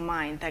 beautiful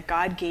mind that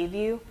God gave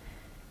you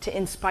to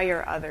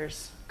inspire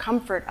others,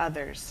 comfort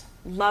others,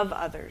 love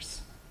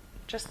others,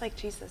 just like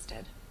Jesus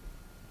did.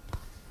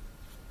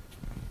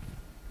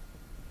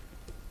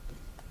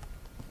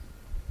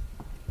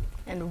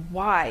 And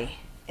why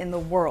in the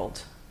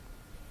world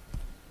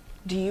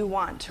do you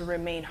want to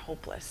remain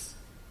hopeless,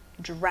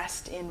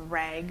 dressed in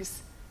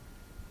rags?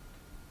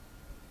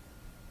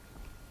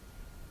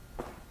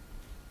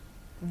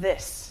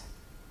 This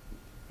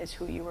is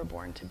who you were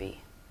born to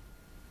be.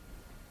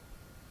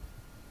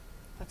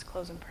 Let's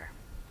close in prayer.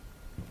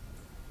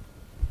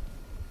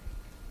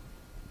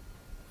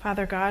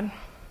 Father God,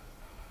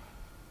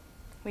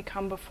 we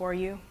come before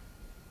you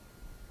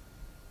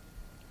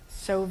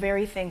so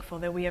very thankful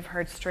that we have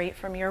heard straight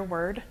from your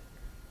word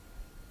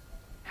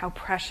how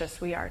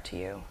precious we are to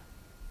you,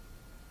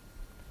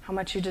 how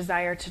much you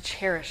desire to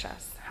cherish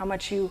us, how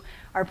much you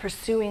are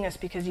pursuing us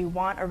because you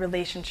want a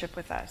relationship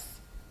with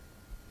us.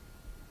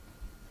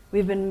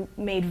 We've been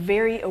made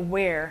very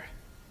aware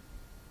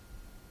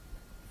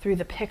through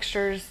the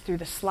pictures, through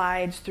the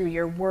slides, through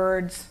your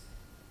words,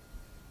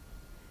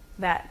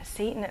 that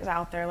Satan is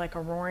out there like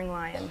a roaring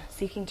lion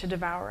seeking to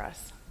devour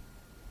us.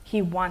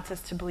 He wants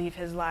us to believe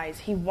his lies.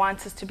 He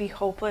wants us to be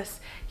hopeless.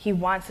 He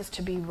wants us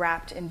to be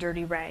wrapped in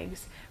dirty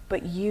rags.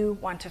 But you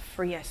want to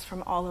free us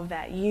from all of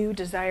that. You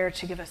desire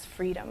to give us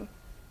freedom.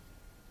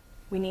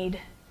 We need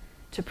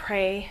to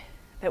pray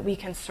that we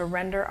can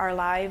surrender our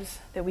lives,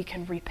 that we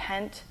can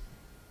repent,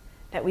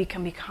 that we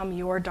can become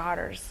your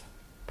daughters,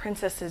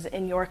 princesses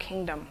in your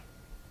kingdom.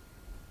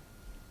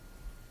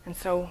 And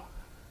so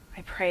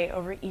I pray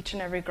over each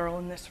and every girl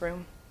in this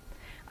room.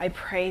 I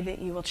pray that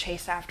you will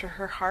chase after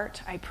her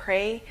heart. I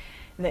pray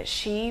that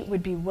she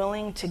would be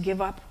willing to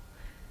give up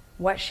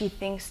what she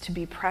thinks to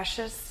be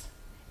precious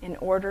in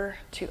order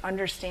to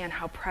understand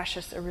how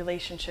precious a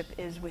relationship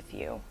is with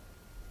you.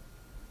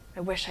 I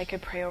wish I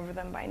could pray over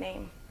them by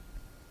name,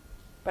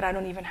 but I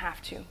don't even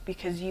have to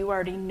because you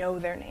already know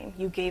their name.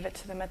 You gave it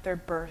to them at their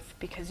birth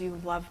because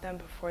you loved them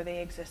before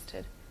they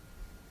existed.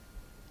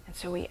 And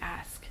so we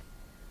ask,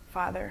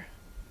 Father,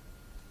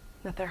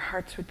 that their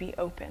hearts would be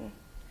open,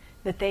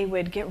 that they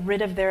would get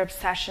rid of their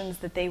obsessions,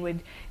 that they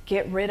would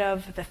get rid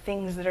of the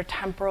things that are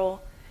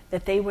temporal,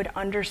 that they would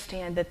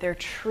understand that their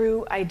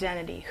true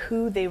identity,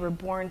 who they were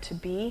born to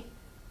be,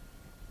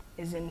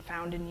 is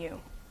found in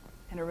you,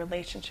 in a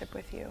relationship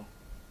with you.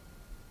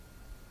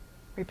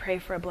 We pray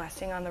for a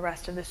blessing on the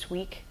rest of this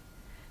week,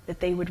 that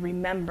they would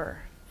remember,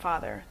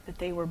 Father, that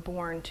they were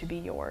born to be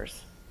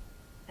yours,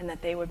 and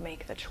that they would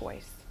make the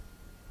choice.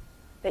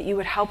 That you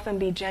would help them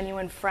be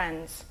genuine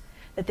friends,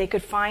 that they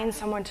could find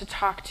someone to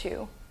talk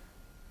to,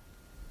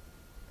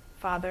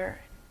 Father,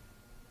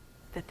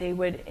 that they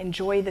would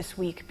enjoy this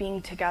week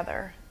being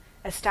together,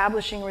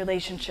 establishing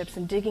relationships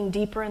and digging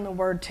deeper in the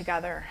Word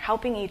together,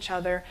 helping each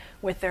other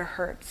with their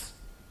hurts.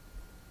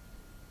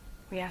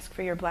 We ask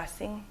for your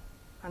blessing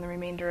on the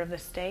remainder of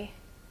this day,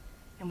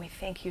 and we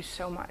thank you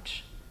so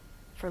much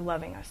for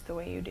loving us the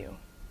way you do.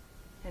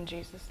 In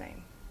Jesus'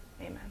 name,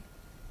 amen.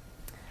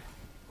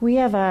 We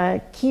have a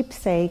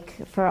keepsake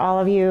for all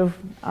of you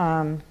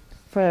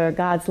for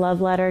God's love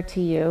letter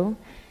to you.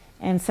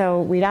 And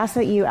so we'd ask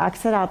that you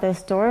exit out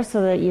this door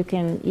so that you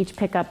can each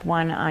pick up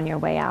one on your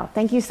way out.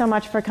 Thank you so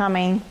much for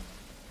coming,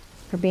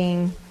 for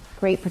being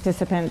great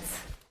participants.